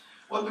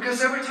 Well,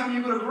 because every time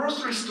you go to the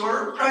grocery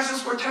store,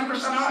 prices were 10%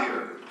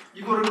 higher.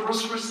 You go to the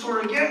grocery store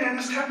again, and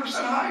it's 10%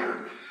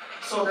 higher.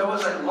 So there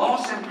was a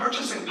loss in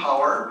purchasing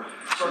power.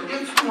 So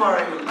if you are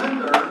a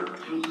lender,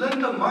 you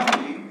lend the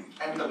money,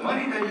 and the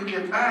money that you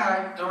get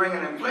back during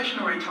an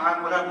inflationary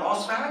time would have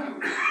lost value.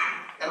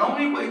 And the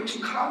only way to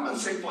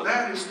compensate for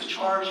that is to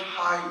charge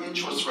high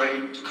interest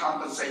rate to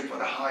compensate for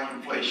the high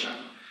inflation.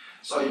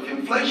 So if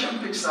inflation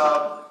picks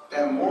up,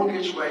 then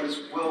mortgage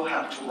rates will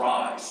have to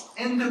rise,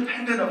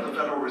 independent of the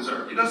Federal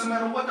Reserve. It doesn't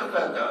matter what the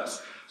Fed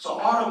does. So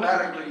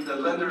automatically, the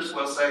lenders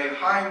will say,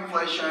 high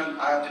inflation,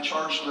 I have to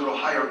charge a little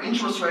higher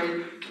interest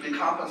rate to be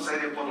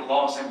compensated for the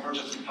loss in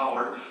purchasing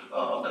power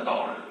of the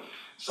dollar.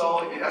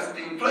 So as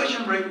the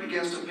inflation rate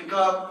begins to pick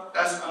up,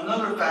 that's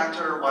another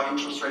factor why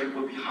interest rate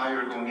will be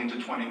higher going into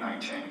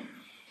 2019.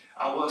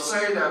 I will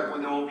say that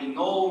there will be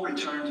no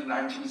return to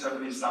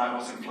 1970s style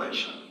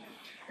inflation.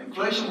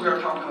 Inflation we are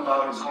talking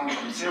about is going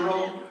from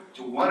 0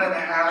 to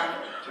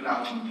 1.5 to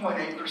now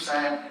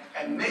 2.8%,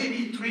 and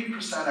maybe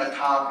 3% at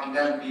top, and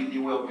then it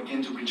will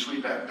begin to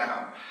retreat back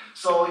down.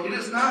 So it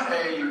is not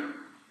a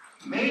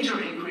major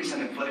increase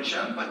in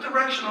inflation, but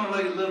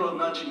directionally a little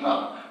nudging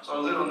up. So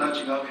a little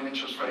nudging up in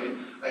interest rate,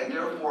 and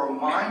therefore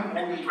my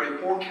mortgage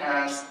rate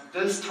forecast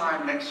this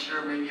time next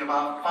year maybe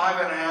about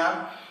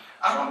 5.5.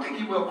 I don't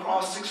think it will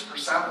cross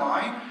 6%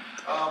 line,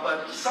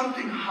 but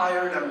something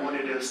higher than what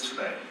it is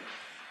today.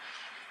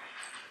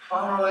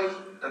 Finally,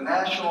 the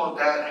national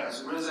debt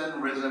has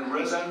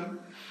risen.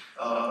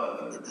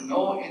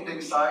 No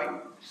ending sight,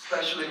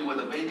 especially with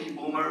the baby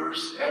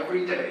boomers.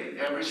 Every day,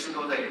 every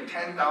single day,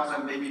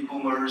 10,000 baby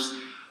boomers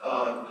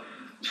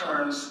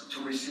turns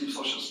to receive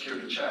Social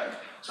Security check.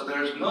 So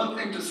there's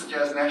nothing to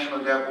suggest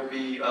national debt will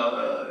be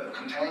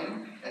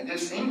contained. And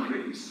this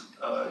increase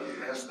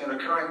has been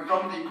occurring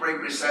from the Great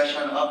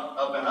Recession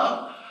up and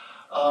up.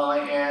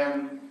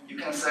 And you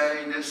can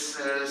say this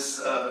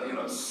is,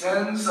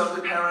 sins of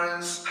the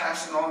parents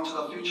passing on to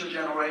the future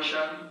generation.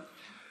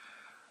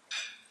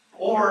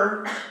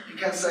 Or you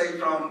can say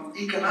from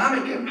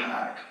economic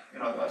impact,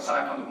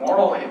 aside from the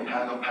moral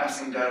impact of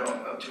passing that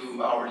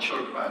to our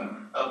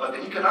children. But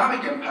the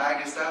economic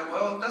impact is that,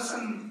 well,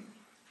 doesn't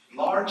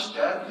large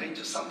debt lead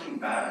to something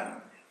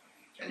bad?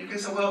 And you can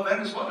say, well,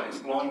 Venezuela is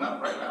blowing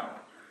up right now.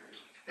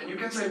 And you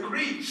can say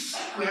Greece,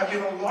 who have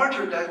even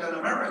larger debt than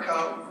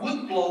America,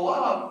 would blow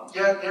up,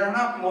 yet they're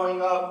not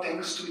blowing up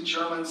thanks to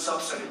German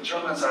subsidy.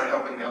 Germans are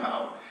helping them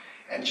out.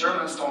 And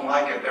Germans don't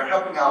like it. They're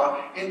helping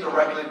out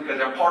indirectly because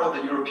they're part of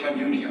the European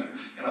Union.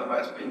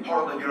 By being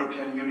part of the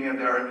European Union,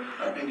 they're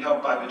being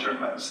helped by the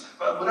Germans.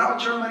 But without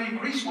Germany,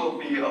 Greece will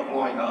be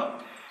blowing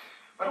up.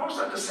 But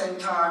also at the same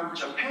time,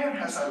 Japan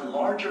has a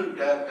larger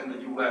debt than the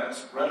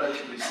US,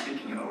 relatively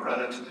speaking,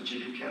 relative to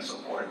GDP and so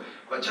forth.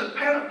 But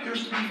Japan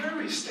appears to be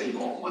very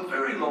stable with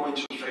very low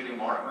interest rate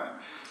environment.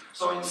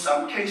 So in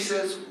some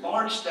cases,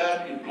 large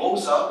debt, it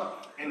blows up.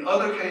 In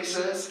other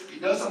cases,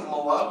 it doesn't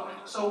blow up.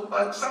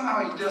 But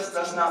somehow it just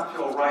does not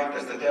feel right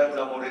that the debt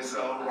level is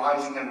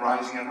rising and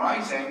rising and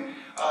rising.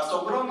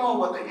 So we don't know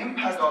what the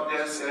impact of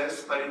this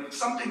is, but if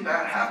something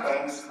bad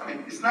happens,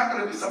 it's not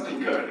going to be something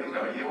good.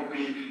 It will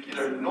be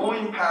either no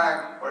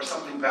impact or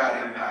something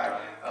bad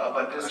impact.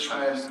 But this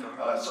trend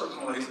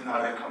certainly is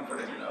not a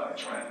comforting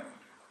trend.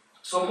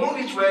 So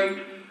mortgage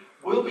rate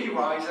will be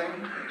rising,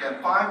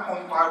 again,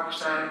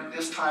 5.5%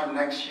 this time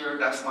next year.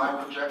 That's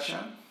my projection.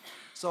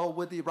 So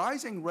with the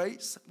rising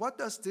rates, what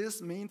does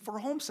this mean for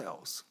home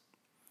sales?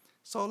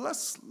 So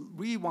let's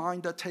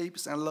rewind the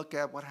tapes and look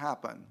at what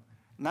happened.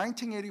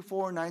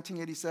 1984,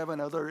 1987,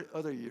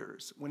 other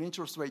years, when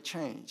interest rate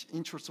changed,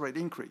 interest rate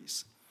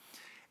increase,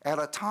 at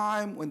a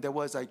time when there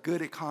was a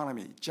good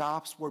economy,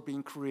 jobs were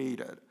being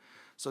created.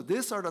 So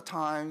these are the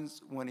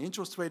times when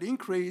interest rate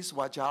increased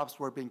while jobs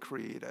were being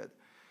created.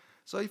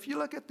 So if you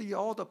look at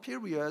all the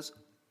periods,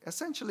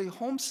 essentially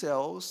home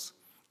sales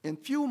in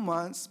few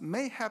months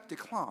may have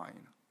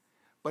declined.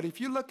 But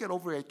if you look at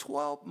over a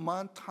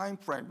 12-month time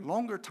frame,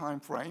 longer time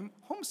frame,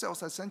 home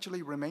sales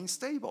essentially remain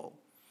stable.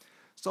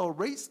 So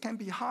rates can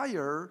be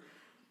higher,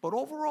 but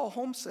overall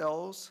home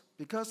sales,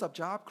 because of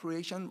job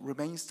creation,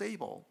 remain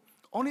stable.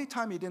 Only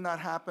time it did not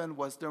happen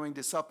was during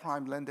the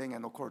subprime lending,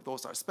 and of course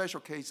those are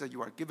special cases.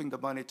 You are giving the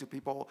money to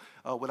people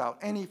without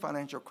any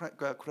financial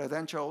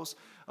credentials,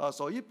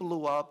 so it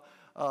blew up.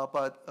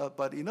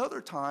 But in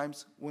other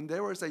times, when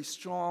there was a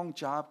strong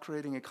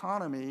job-creating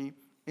economy,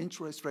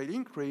 interest rate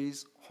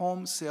increase,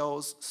 home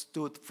sales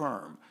stood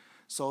firm.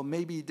 So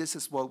maybe this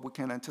is what we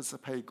can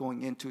anticipate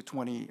going into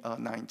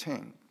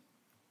 2019.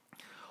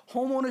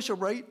 Home ownership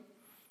rate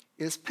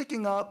is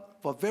picking up,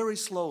 but very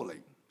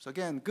slowly. So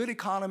again, good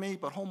economy,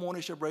 but home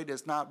ownership rate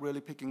is not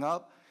really picking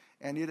up,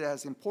 and it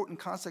has important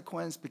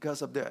consequence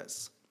because of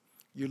this.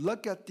 You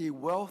look at the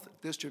wealth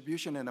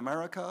distribution in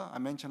America, I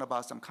mentioned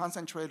about some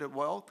concentrated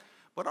wealth,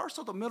 but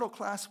also the middle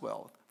class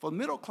wealth. For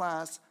middle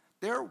class,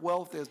 their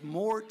wealth is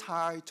more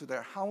tied to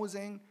their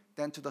housing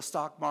than to the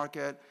stock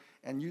market,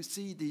 and you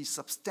see the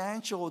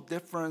substantial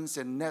difference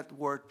in net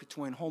worth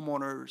between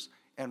homeowners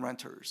and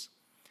renters.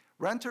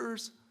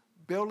 Renters,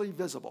 barely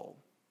visible.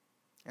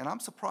 And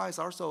I'm surprised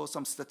also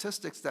some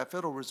statistics that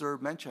Federal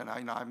Reserve mentioned.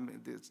 I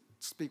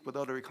speak with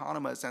other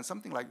economists, and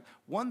something like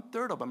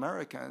 1/3 of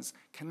Americans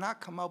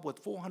cannot come up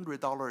with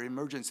 $400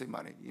 emergency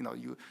money,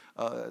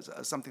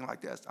 something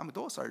like this. I mean,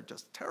 those are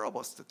just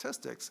terrible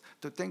statistics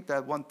to think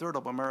that 1/3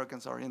 of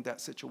Americans are in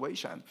that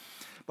situation.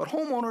 But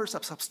homeowners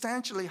have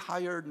substantially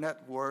higher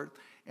net worth,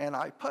 and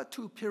I put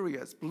two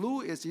periods.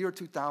 Blue is year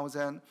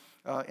 2000,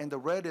 and the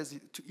red is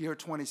year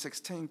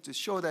 2016 to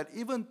show that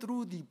even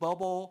through the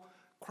bubble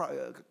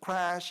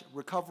crash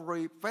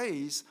recovery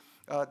phase,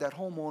 that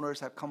homeowners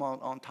have come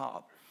out on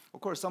top. Of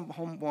course, some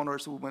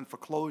homeowners who went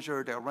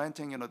foreclosure, they're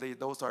renting,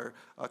 those are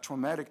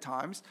traumatic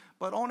times.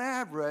 But on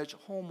average,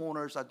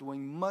 homeowners are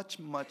doing much,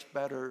 much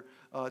better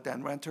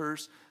than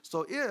renters.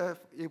 So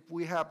if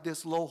we have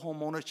this low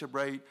home ownership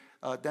rate,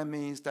 that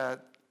means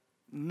that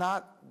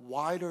not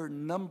wider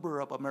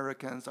number of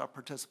Americans are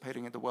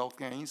participating in the wealth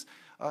gains.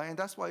 And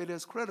that's why it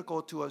is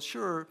critical to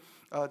assure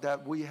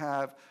that we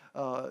have,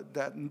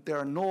 that there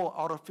are no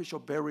artificial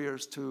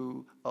barriers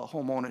to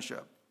home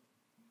ownership.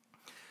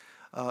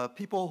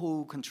 People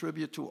who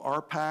contribute to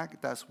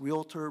RPAC, that's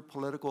Realtor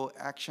Political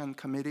Action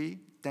Committee,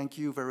 thank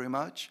you very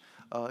much.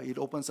 It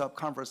opens up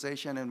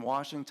conversation in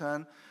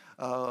Washington.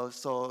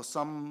 So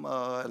some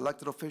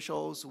elected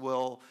officials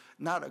will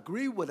not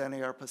agree with any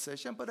of our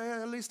position, but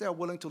at least they're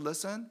willing to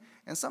listen,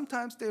 and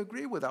sometimes they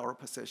agree with our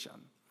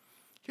position.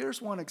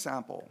 Here's one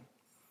example.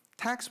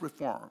 Tax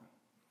reform.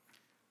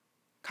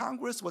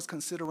 Congress was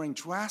considering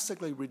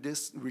drastically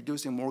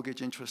reducing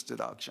mortgage interest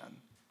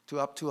deduction to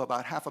up to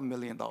about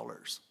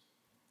 $500,000.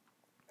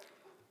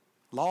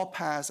 Law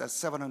passed at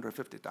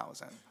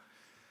 $750,000.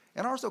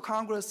 And also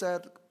Congress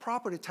said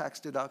property tax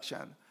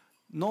deduction,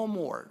 no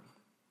more.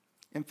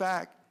 In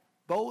fact,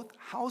 both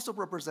House of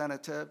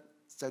Representatives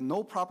said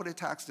no property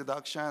tax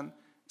deduction,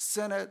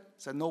 Senate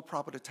said no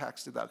property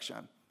tax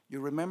deduction. You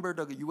remember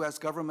the US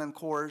government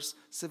course,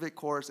 civic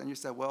course, and you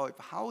said, well, if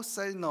House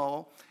say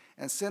no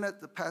and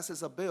Senate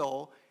passes a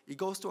bill, it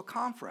goes to a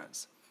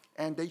conference.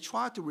 And they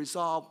try to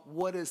resolve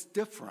what is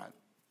different,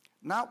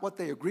 not what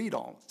they agreed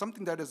on.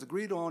 Something that is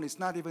agreed on is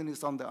not even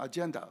on the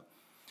agenda.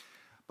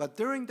 But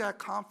during that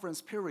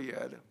conference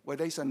period, where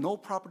they said no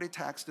property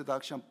tax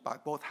deduction by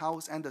both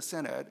House and the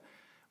Senate,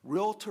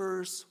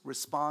 realtors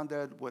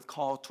responded with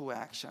call to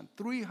action.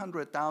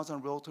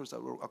 300,000 realtors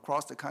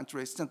across the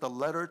country sent a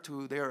letter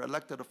to their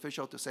elected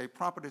official to say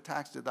property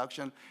tax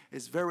deduction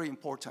is very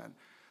important.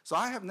 So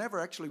I have never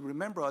actually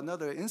remember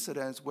another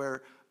incident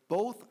where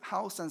both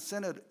House and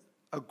Senate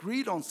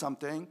agreed on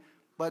something,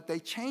 but they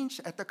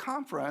changed at the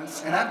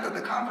conference, and after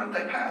the conference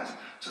they passed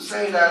to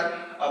say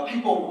that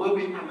people will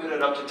be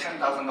permitted up to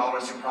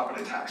 $10,000 in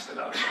property tax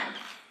deduction.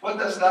 What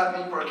does that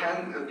mean for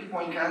people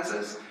in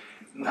Kansas?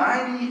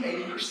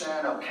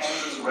 98% of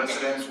Kansas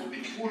residents will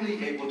be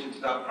fully able to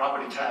deduct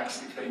property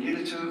tax if they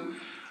needed to.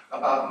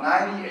 About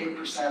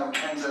 98% of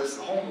Kansas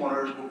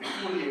homeowners will be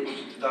fully able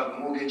to deduct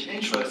mortgage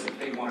interest if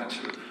they wanted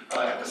to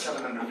at the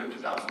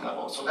 $750,000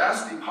 level. So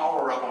that's the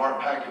power of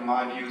RPAC in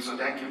my view, so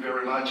thank you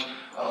very much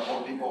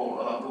for people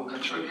who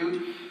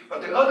contribute.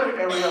 But the other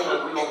area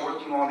that we are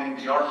working on in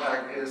the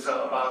RPAC is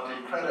about the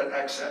credit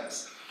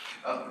access.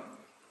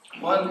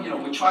 One,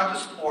 we try to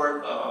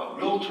support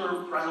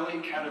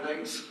realtor-friendly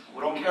candidates. We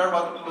don't care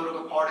about the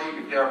political party.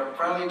 If they are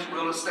friendly to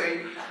real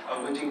estate,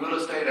 we think real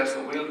estate as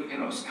the real,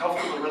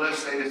 healthful real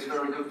estate is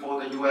very good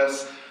for the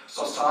U.S.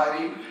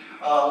 society.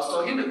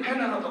 So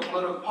independent of the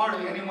political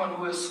party, anyone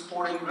who is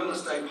supporting real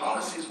estate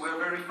policies, we're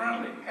very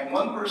friendly. And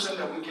one person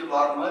that we give a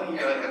lot of money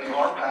at the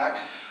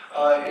RPAC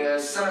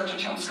is Senator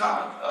Tim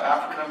Scott,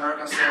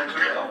 African-American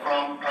senator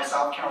from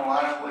South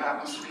Carolina, who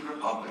happens to be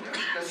Republican.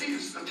 Because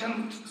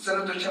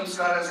Senator Tim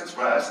Scott has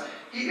expressed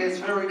he is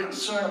very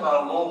concerned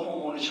about a low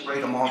home ownership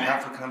rate among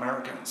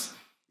African-Americans.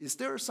 Is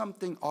there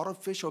something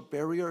artificial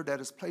barrier that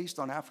is placed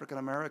on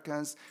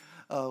African-Americans,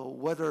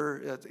 whether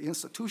it's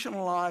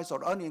institutionalized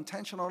or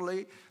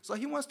unintentionally? So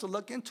he wants to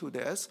look into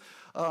this.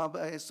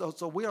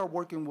 So we are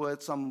working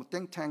with some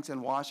think tanks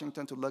in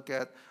Washington to look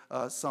at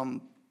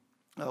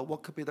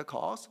what could be the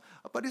cause.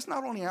 But it's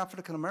not only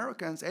African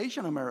Americans,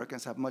 Asian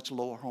Americans have much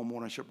lower home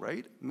ownership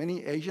rate.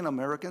 Many Asian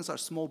Americans are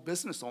small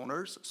business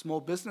owners.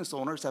 Small business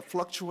owners have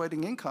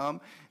fluctuating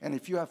income, and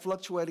if you have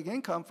fluctuating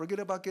income, forget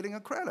about getting a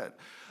credit,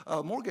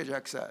 mortgage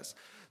access.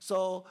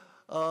 So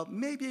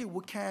maybe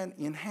we can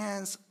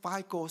enhance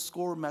FICO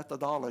score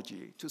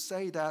methodology to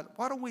say that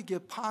why don't we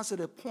give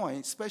positive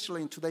points,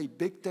 especially in today,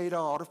 big data,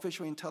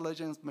 artificial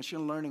intelligence,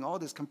 machine learning, all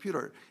this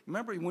computer.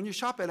 Remember, when you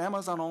shop at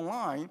Amazon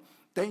online,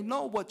 they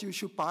know what you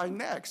should buy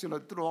next,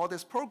 through all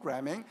this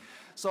programming.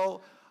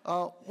 So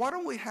why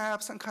don't we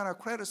have some kind of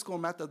credit score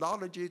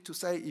methodology to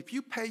say if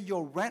you pay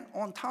your rent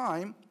on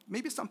time,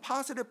 maybe some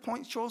positive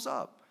points shows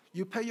up.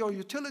 You pay your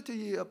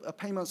utility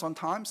payments on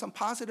time, some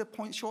positive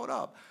points showed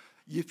up.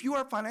 If you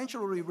are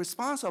financially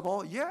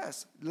responsible,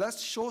 yes,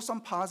 let's show some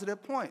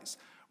positive points.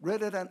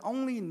 Rather than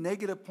only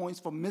negative points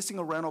for missing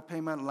a rental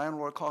payment,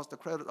 landlord calls the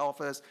credit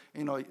office,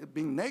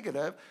 being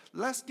negative,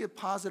 let's give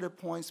positive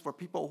points for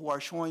people who are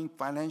showing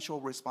financial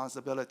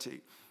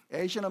responsibility.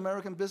 Asian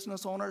American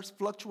business owners,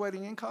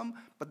 fluctuating income,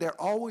 but they're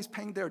always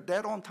paying their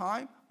debt on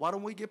time. Why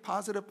don't we give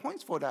positive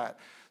points for that?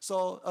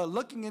 So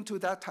looking into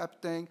that type of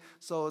thing,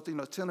 so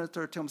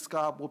Senator Tim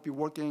Scott will be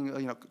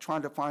working,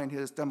 trying to find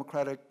his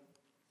Democratic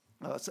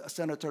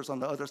senators on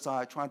the other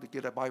side trying to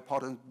get a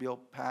bipartisan bill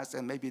passed,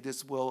 and maybe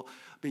this will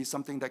be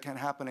something that can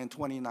happen in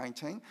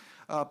 2019,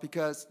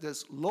 because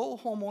this low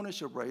home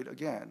ownership rate,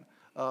 again,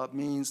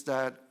 means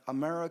that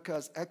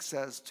America's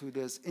access to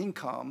this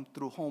income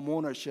through home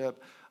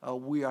ownership,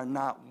 we are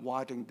not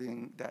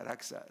widening that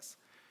access.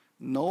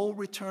 No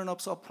return of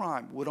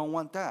subprime, we don't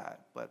want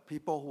that, but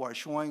people who are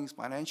showing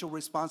financial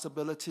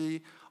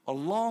responsibility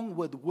along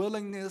with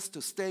willingness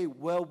to stay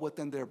well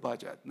within their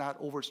budget,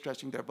 not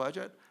overstretching their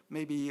budget,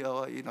 maybe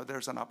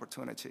there's an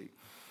opportunity.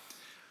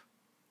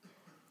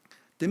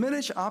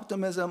 Diminished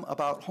optimism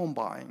about home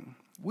buying.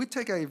 We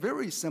take a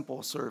very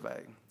simple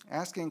survey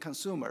asking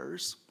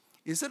consumers,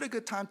 is it a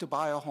good time to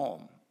buy a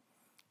home?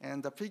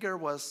 And the figure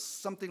was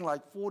something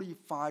like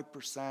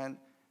 45%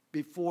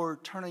 before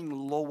turning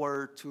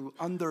lower to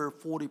under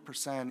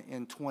 40%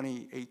 in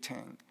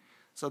 2018.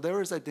 So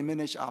there is a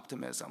diminished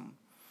optimism.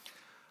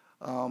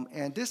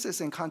 And this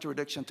is in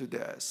contradiction to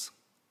this.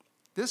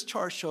 This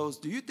chart shows,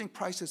 do you think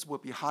prices will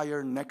be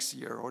higher next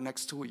year or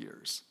next 2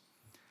 years?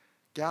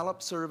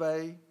 Gallup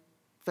survey,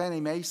 Fannie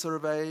Mae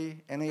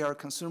survey, NAR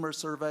consumer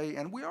survey,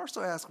 and we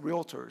also ask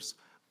realtors,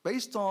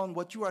 based on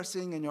what you are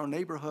seeing in your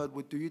neighborhood,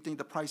 do you think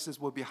the prices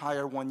will be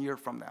higher 1 year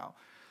from now?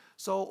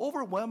 So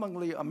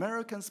overwhelmingly,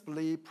 Americans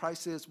believe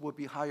prices will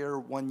be higher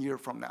 1 year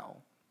from now.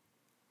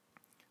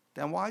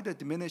 Then why the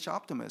diminished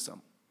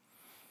optimism?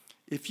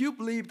 If you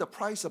believe the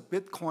price of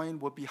Bitcoin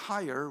will be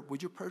higher,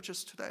 would you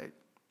purchase today?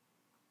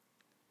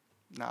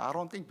 Now, I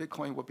don't think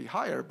Bitcoin will be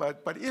higher,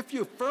 but if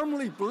you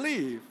firmly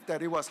believe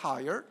that it was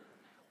higher,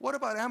 what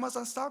about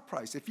Amazon stock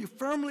price? If you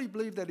firmly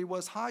believe that it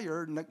was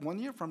higher 1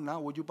 year from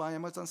now, would you buy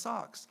Amazon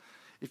stocks?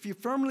 If you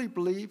firmly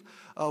believe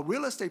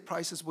real estate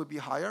prices would be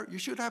higher, you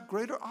should have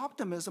greater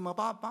optimism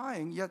about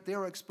buying, yet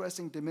they're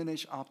expressing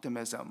diminished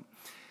optimism.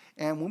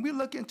 And when we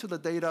look into the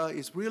data,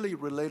 it's really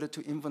related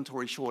to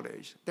inventory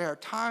shortage. They are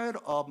tired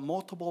of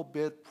multiple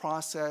bid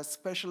process,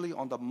 especially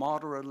on the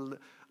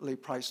moderately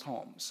priced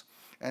homes.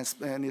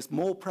 And it's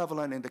more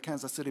prevalent in the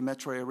Kansas City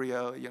metro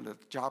area. The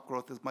job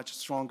growth is much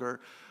stronger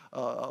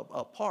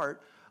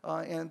part.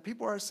 And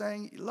people are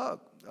saying,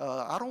 look,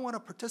 I don't want to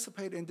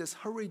participate in this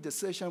hurried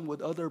decision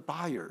with other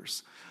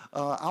buyers.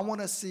 I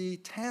want to see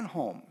 10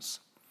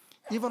 homes.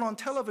 Even on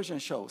television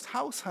shows,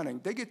 house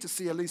hunting, they get to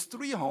see at least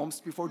 3 homes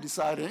before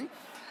deciding.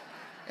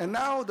 And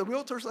now the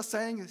realtors are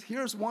saying,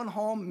 here's 1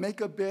 home,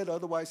 make a bid,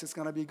 otherwise it's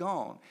going to be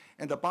gone.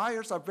 And the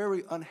buyers are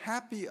very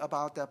unhappy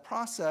about that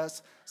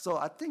process. So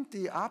I think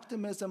the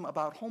optimism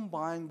about home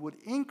buying would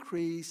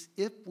increase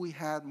if we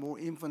had more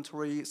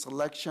inventory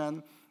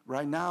selection.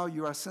 Right now,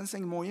 you are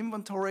sensing more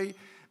inventory.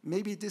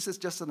 Maybe this is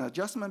just an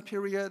adjustment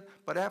period,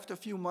 but after a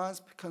few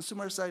months,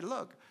 consumers say,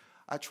 look,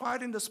 I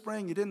tried in the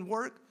spring, it didn't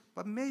work,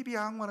 but maybe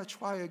I want to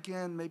try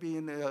again, maybe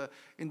in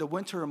the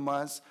winter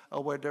months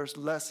where there's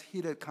less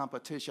heated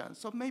competition.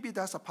 So maybe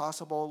that's a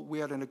possible,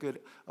 we are in a good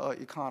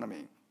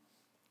economy.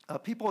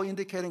 People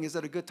indicating, is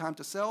it a good time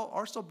to sell,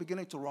 are also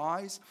beginning to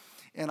rise.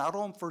 And I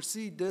don't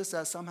foresee this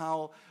as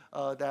somehow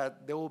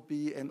that there will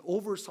be an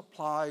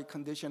oversupply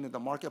condition in the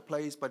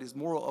marketplace, but it's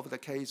more of the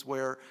case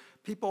where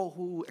people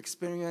who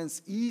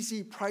experience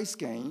easy price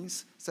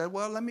gains said,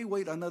 well, let me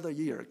wait another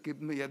year, give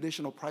me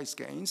additional price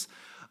gains.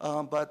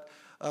 But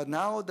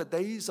now the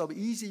days of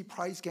easy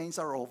price gains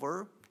are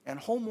over. and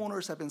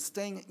homeowners have been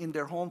staying in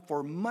their home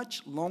for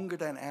much longer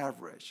than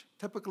average.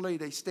 Typically,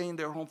 they stay in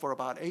their home for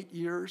about 8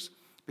 years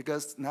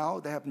because now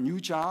they have new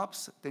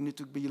jobs. They need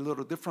to be a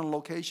little different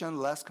location,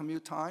 less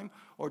commute time,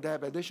 or they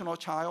have additional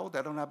child,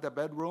 they don't have their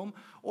bedroom,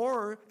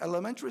 or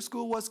elementary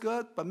school was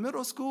good, but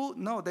middle school,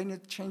 no, they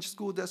need to change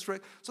school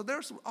district. So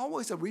there's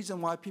always a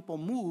reason why people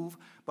move,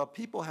 but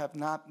people have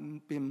not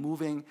been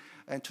moving,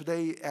 and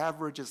today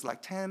average is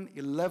like 10,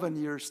 11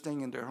 years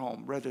staying in their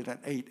home rather than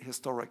 8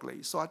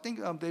 historically. So I think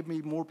there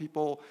may be more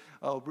people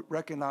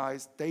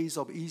recognize days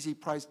of easy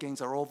price gains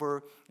are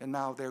over, and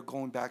now they're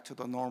going back to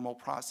the normal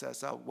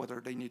process of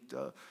whether they need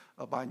to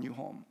buy a new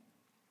home.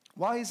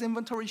 Why is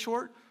inventory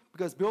short?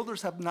 Because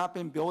builders have not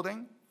been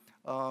building.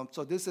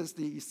 So this is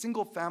the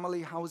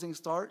single-family housing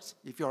starts.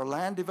 If you're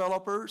land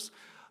developers,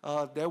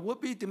 there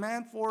would be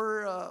demand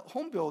for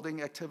home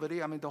building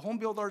activity. I mean, the home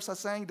builders are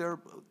saying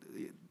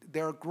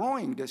they're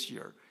growing this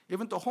year.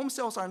 Even though home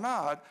sales are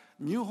not,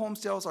 new home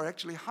sales are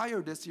actually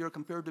higher this year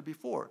compared to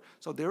before.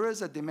 So there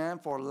is a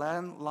demand for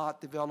land lot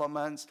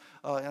developments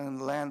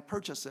and land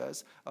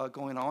purchases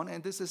going on.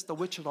 And this is the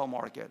Wichita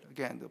market,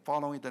 again,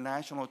 following the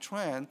national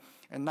trend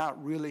and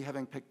not really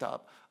having picked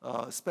up,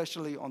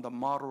 especially on the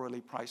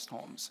moderately priced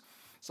homes.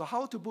 So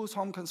how to boost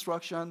home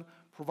construction,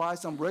 provide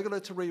some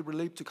regulatory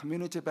relief to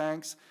community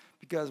banks,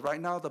 because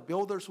right now the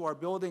builders who are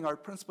building are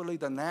principally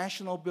the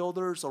national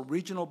builders or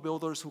regional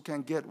builders who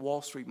can get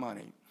Wall Street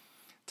money.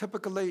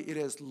 Typically, it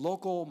is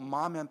local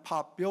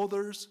mom-and-pop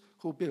builders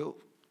who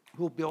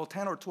build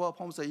 10 or 12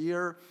 homes a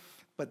year,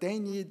 but they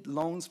need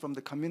loans from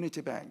the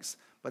community banks.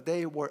 But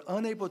they were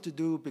unable to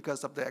do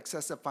because of the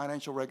excessive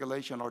financial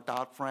regulation, or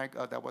Dodd-Frank,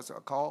 that was a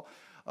call.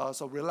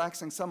 So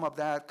relaxing some of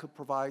that could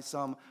provide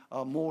some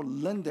more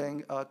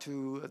lending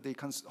to the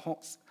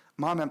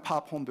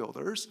mom-and-pop home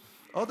builders.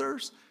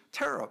 Others,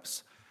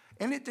 tariffs.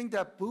 Anything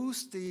that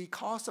boosts the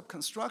cost of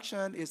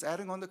construction is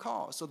adding on the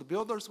cost. So the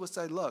builders would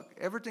say, look,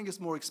 everything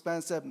is more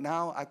expensive.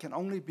 Now I can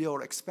only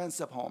build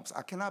expensive homes.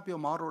 I cannot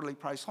build moderately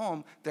priced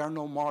home. There are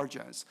no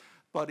margins.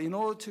 But in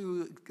order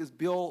to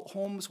build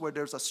homes where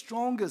there's a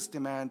strongest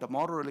demand, a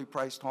moderately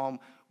priced home,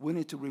 we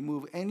need to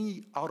remove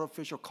any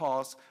artificial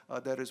cost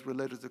that is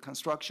related to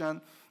construction.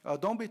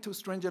 Don't be too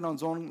stringent on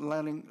zoning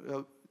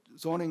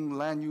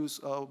land use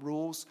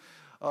rules.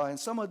 And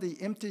some of the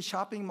empty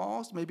shopping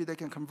malls, maybe they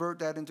can convert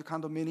that into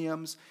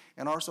condominiums,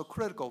 and also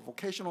critical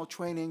vocational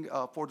training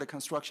for the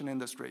construction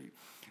industry.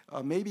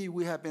 Maybe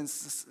we have been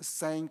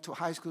saying to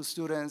high school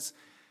students,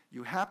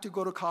 you have to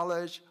go to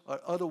college, or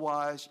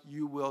otherwise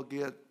you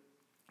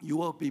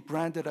will be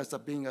branded as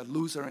being a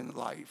loser in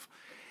life.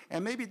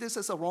 And maybe this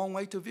is a wrong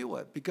way to view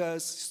it,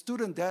 because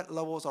student debt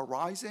levels are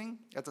rising.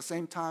 At the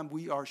same time,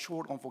 we are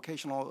short on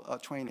vocational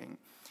training.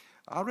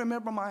 I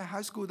remember my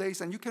high school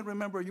days, and you can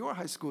remember your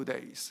high school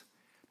days.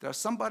 There's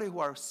somebody who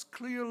are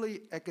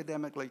clearly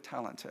academically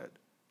talented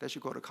that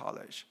should go to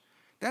college.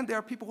 Then there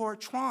are people who are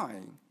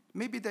trying.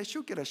 Maybe they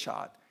should get a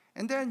shot.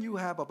 And then you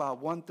have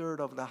about 1/3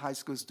 of the high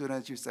school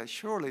students, you say,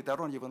 surely they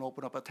don't even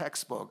open up a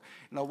textbook.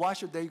 Why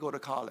should they go to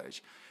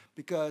college?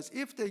 Because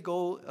if they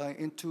go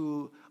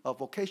into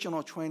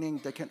vocational training,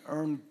 they can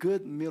earn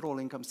good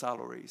middle-income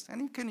salaries.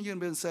 And you can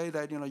even say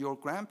that your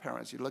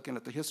grandparents, you're looking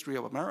at the history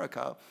of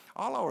America,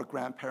 all our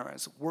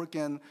grandparents work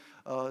in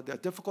the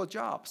difficult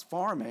jobs,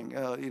 farming,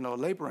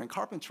 labor and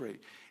carpentry.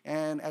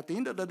 And at the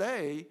end of the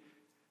day,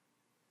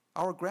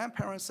 our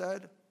grandparents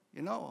said,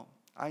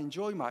 I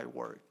enjoy my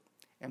work.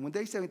 And when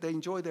they say they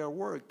enjoy their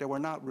work, they were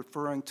not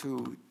referring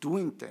to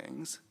doing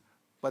things,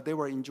 but they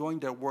were enjoying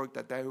their work,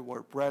 that they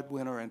were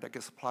breadwinner and they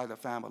could supply the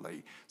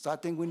family. So I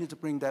think we need to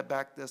bring that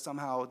back to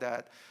somehow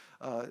that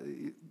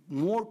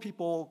more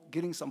people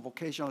getting some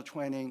vocational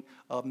training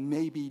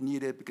may be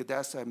needed, because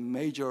that's a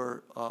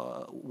major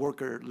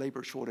worker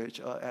labor shortage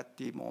at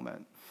the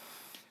moment.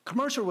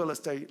 Commercial real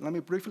estate, let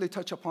me briefly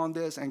touch upon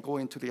this and go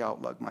into the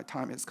outlook. My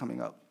time is coming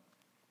up.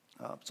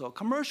 So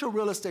commercial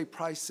real estate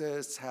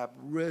prices have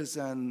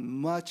risen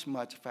much,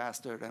 much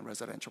faster than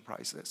residential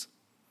prices.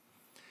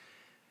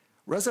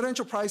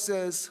 Residential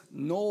prices,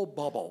 no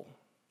bubble.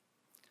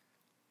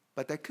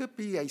 But there could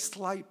be a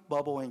slight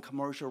bubble in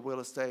commercial real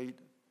estate.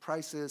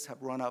 Prices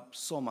have run up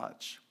so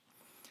much.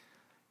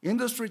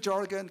 Industry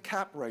jargon,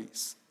 cap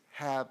rates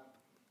have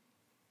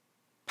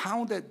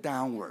pounded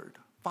downward,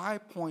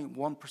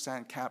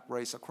 5.1% cap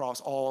rates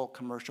across all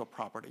commercial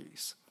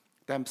properties.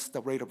 That's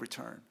the rate of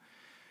return.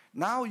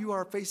 Now you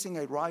are facing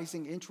a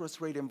rising interest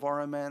rate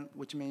environment,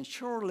 which means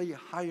surely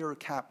higher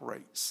cap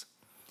rates.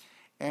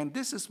 And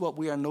this is what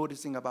we are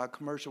noticing about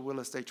commercial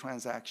real estate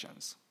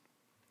transactions.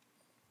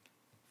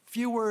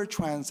 Fewer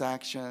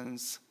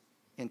transactions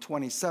in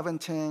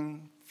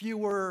 2017,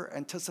 fewer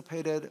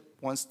anticipated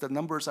once the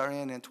numbers are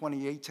in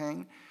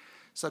 2018.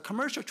 So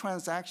commercial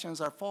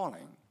transactions are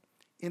falling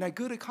in a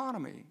good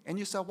economy. And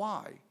you say,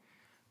 why?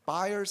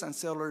 Buyers and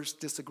sellers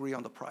disagree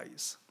on the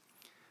price.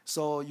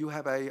 So you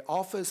have an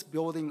office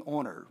building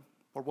owner,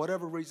 for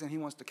whatever reason, he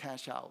wants to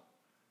cash out.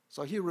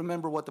 So he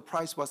remembered what the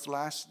price was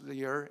last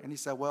year, and he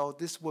said, well,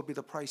 this will be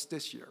the price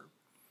this year.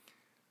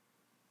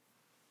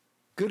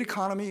 Good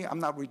economy, I'm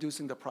not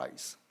reducing the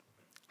price.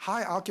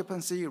 high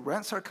occupancy,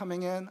 rents are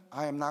coming in,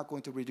 I am not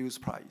going to reduce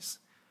price.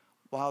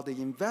 While the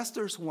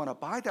investors who want to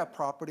buy that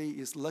property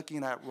is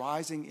looking at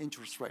rising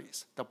interest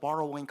rates, the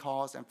borrowing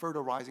costs and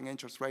further rising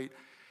interest rate,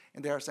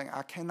 and they're saying,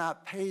 I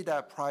cannot pay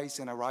that price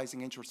in a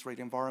rising interest rate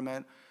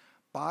environment.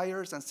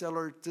 Buyers and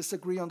sellers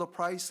disagree on the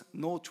price,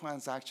 no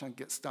transaction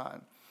gets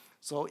done.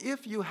 So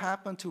if you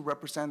happen to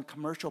represent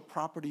commercial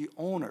property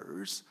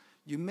owners,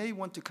 you may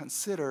want to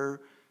consider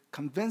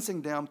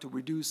convincing them to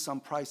reduce some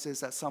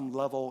prices at some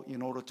level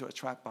in order to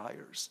attract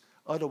buyers.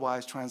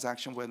 Otherwise,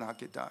 transaction will not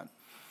get done.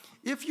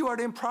 If you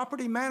are in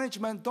property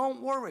management,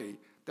 don't worry.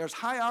 There's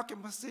high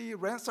occupancy,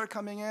 rents are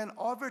coming in,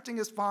 everything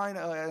is fine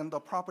in the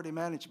property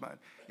management.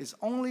 It's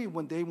only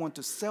when they want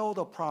to sell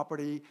the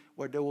property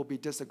where there will be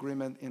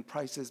disagreement in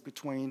prices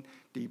between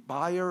the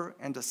buyer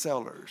and the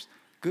sellers.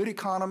 Good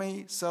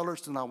economy, sellers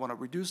do not want to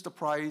reduce the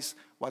price,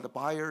 while the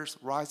buyers,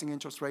 rising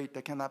interest rate,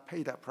 they cannot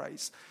pay that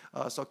price.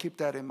 So keep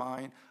that in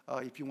mind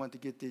if you want to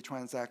get the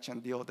transaction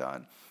deal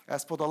done.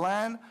 As for the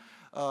land,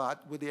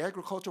 with the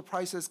agricultural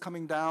prices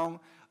coming down,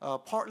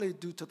 partly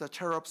due to the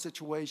tariff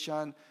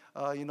situation,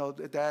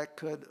 that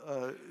could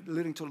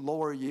leading to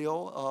lower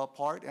yield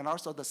part, and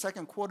also the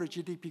second quarter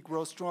GDP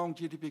growth, strong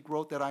GDP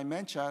growth that I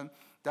mentioned,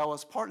 that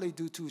was partly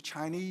due to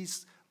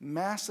Chinese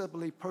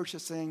massively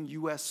purchasing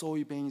U.S.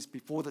 soybeans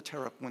before the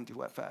tariff went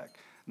into effect.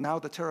 Now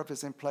the tariff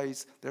is in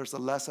place, there's a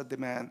lesser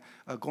demand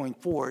going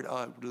forward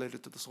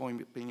related to the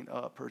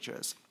soybean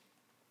purchase.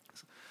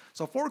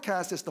 So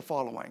forecast is the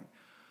following.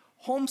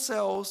 Home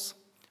sales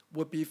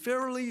would be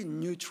fairly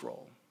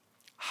neutral.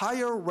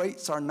 Higher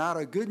rates are not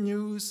a good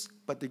news,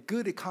 but the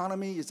good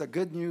economy is a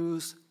good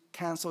news,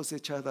 cancels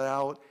each other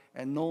out,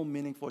 and no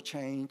meaningful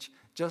change.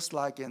 Just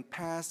like in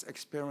past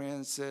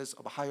experiences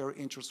of a higher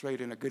interest rate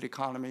in a good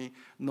economy,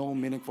 no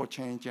meaningful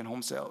change in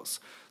home sales.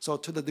 So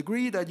to the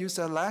degree that you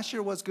said last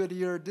year was a good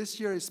year, this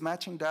year is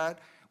matching that,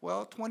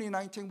 well,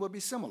 2019 will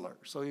be similar.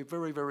 So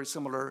very, very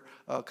similar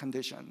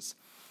conditions.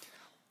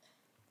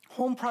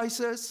 Home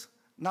prices,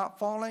 not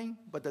falling,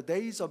 but the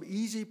days of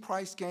easy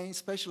price gain,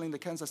 especially in the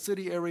Kansas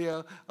City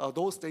area,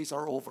 those days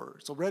are over.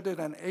 So rather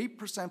than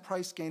 8%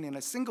 price gain in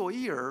a single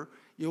year,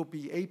 it'll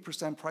be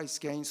 8% price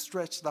gain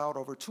stretched out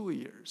over 2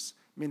 years,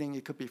 meaning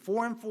it could be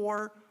 4 and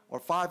 4 or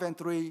 5 and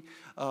 3,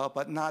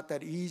 but not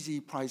that easy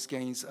price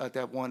gains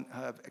that one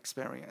have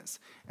experienced.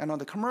 And on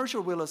the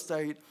commercial real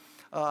estate,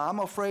 I'm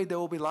afraid there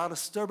will be a lot of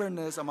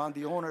stubbornness among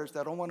the owners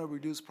that don't want to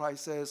reduce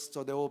prices,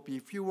 so there will be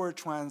fewer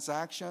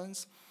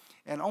transactions.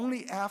 And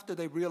only after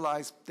they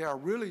realize there are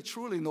really,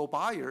 truly no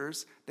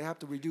buyers, they have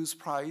to reduce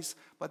price.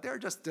 But they're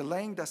just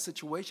delaying that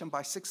situation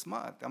by 6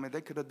 months. I mean,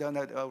 they could have done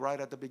it right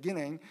at the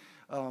beginning.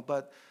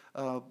 But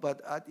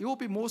it will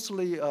be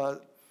mostly,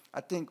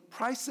 I think,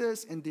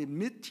 prices in the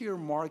mid-tier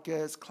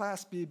markets,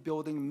 Class B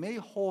building may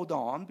hold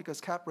on because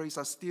cap rates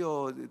are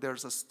still,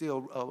 there's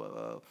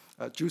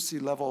a juicy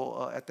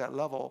level at that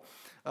level.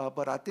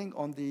 But I think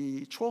on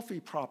the trophy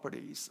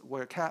properties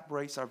where cap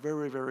rates are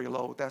very, very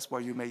low, that's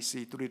where you may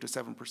see 3 to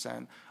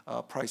 7%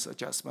 price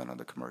adjustment on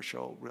the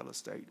commercial real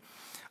estate.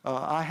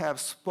 I have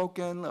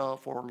spoken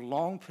for a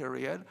long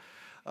period.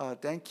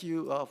 Thank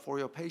you for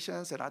your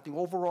patience, and I think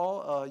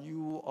overall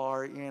you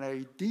are in a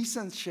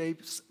decent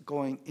shape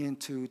going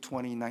into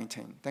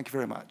 2019. Thank you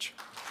very much.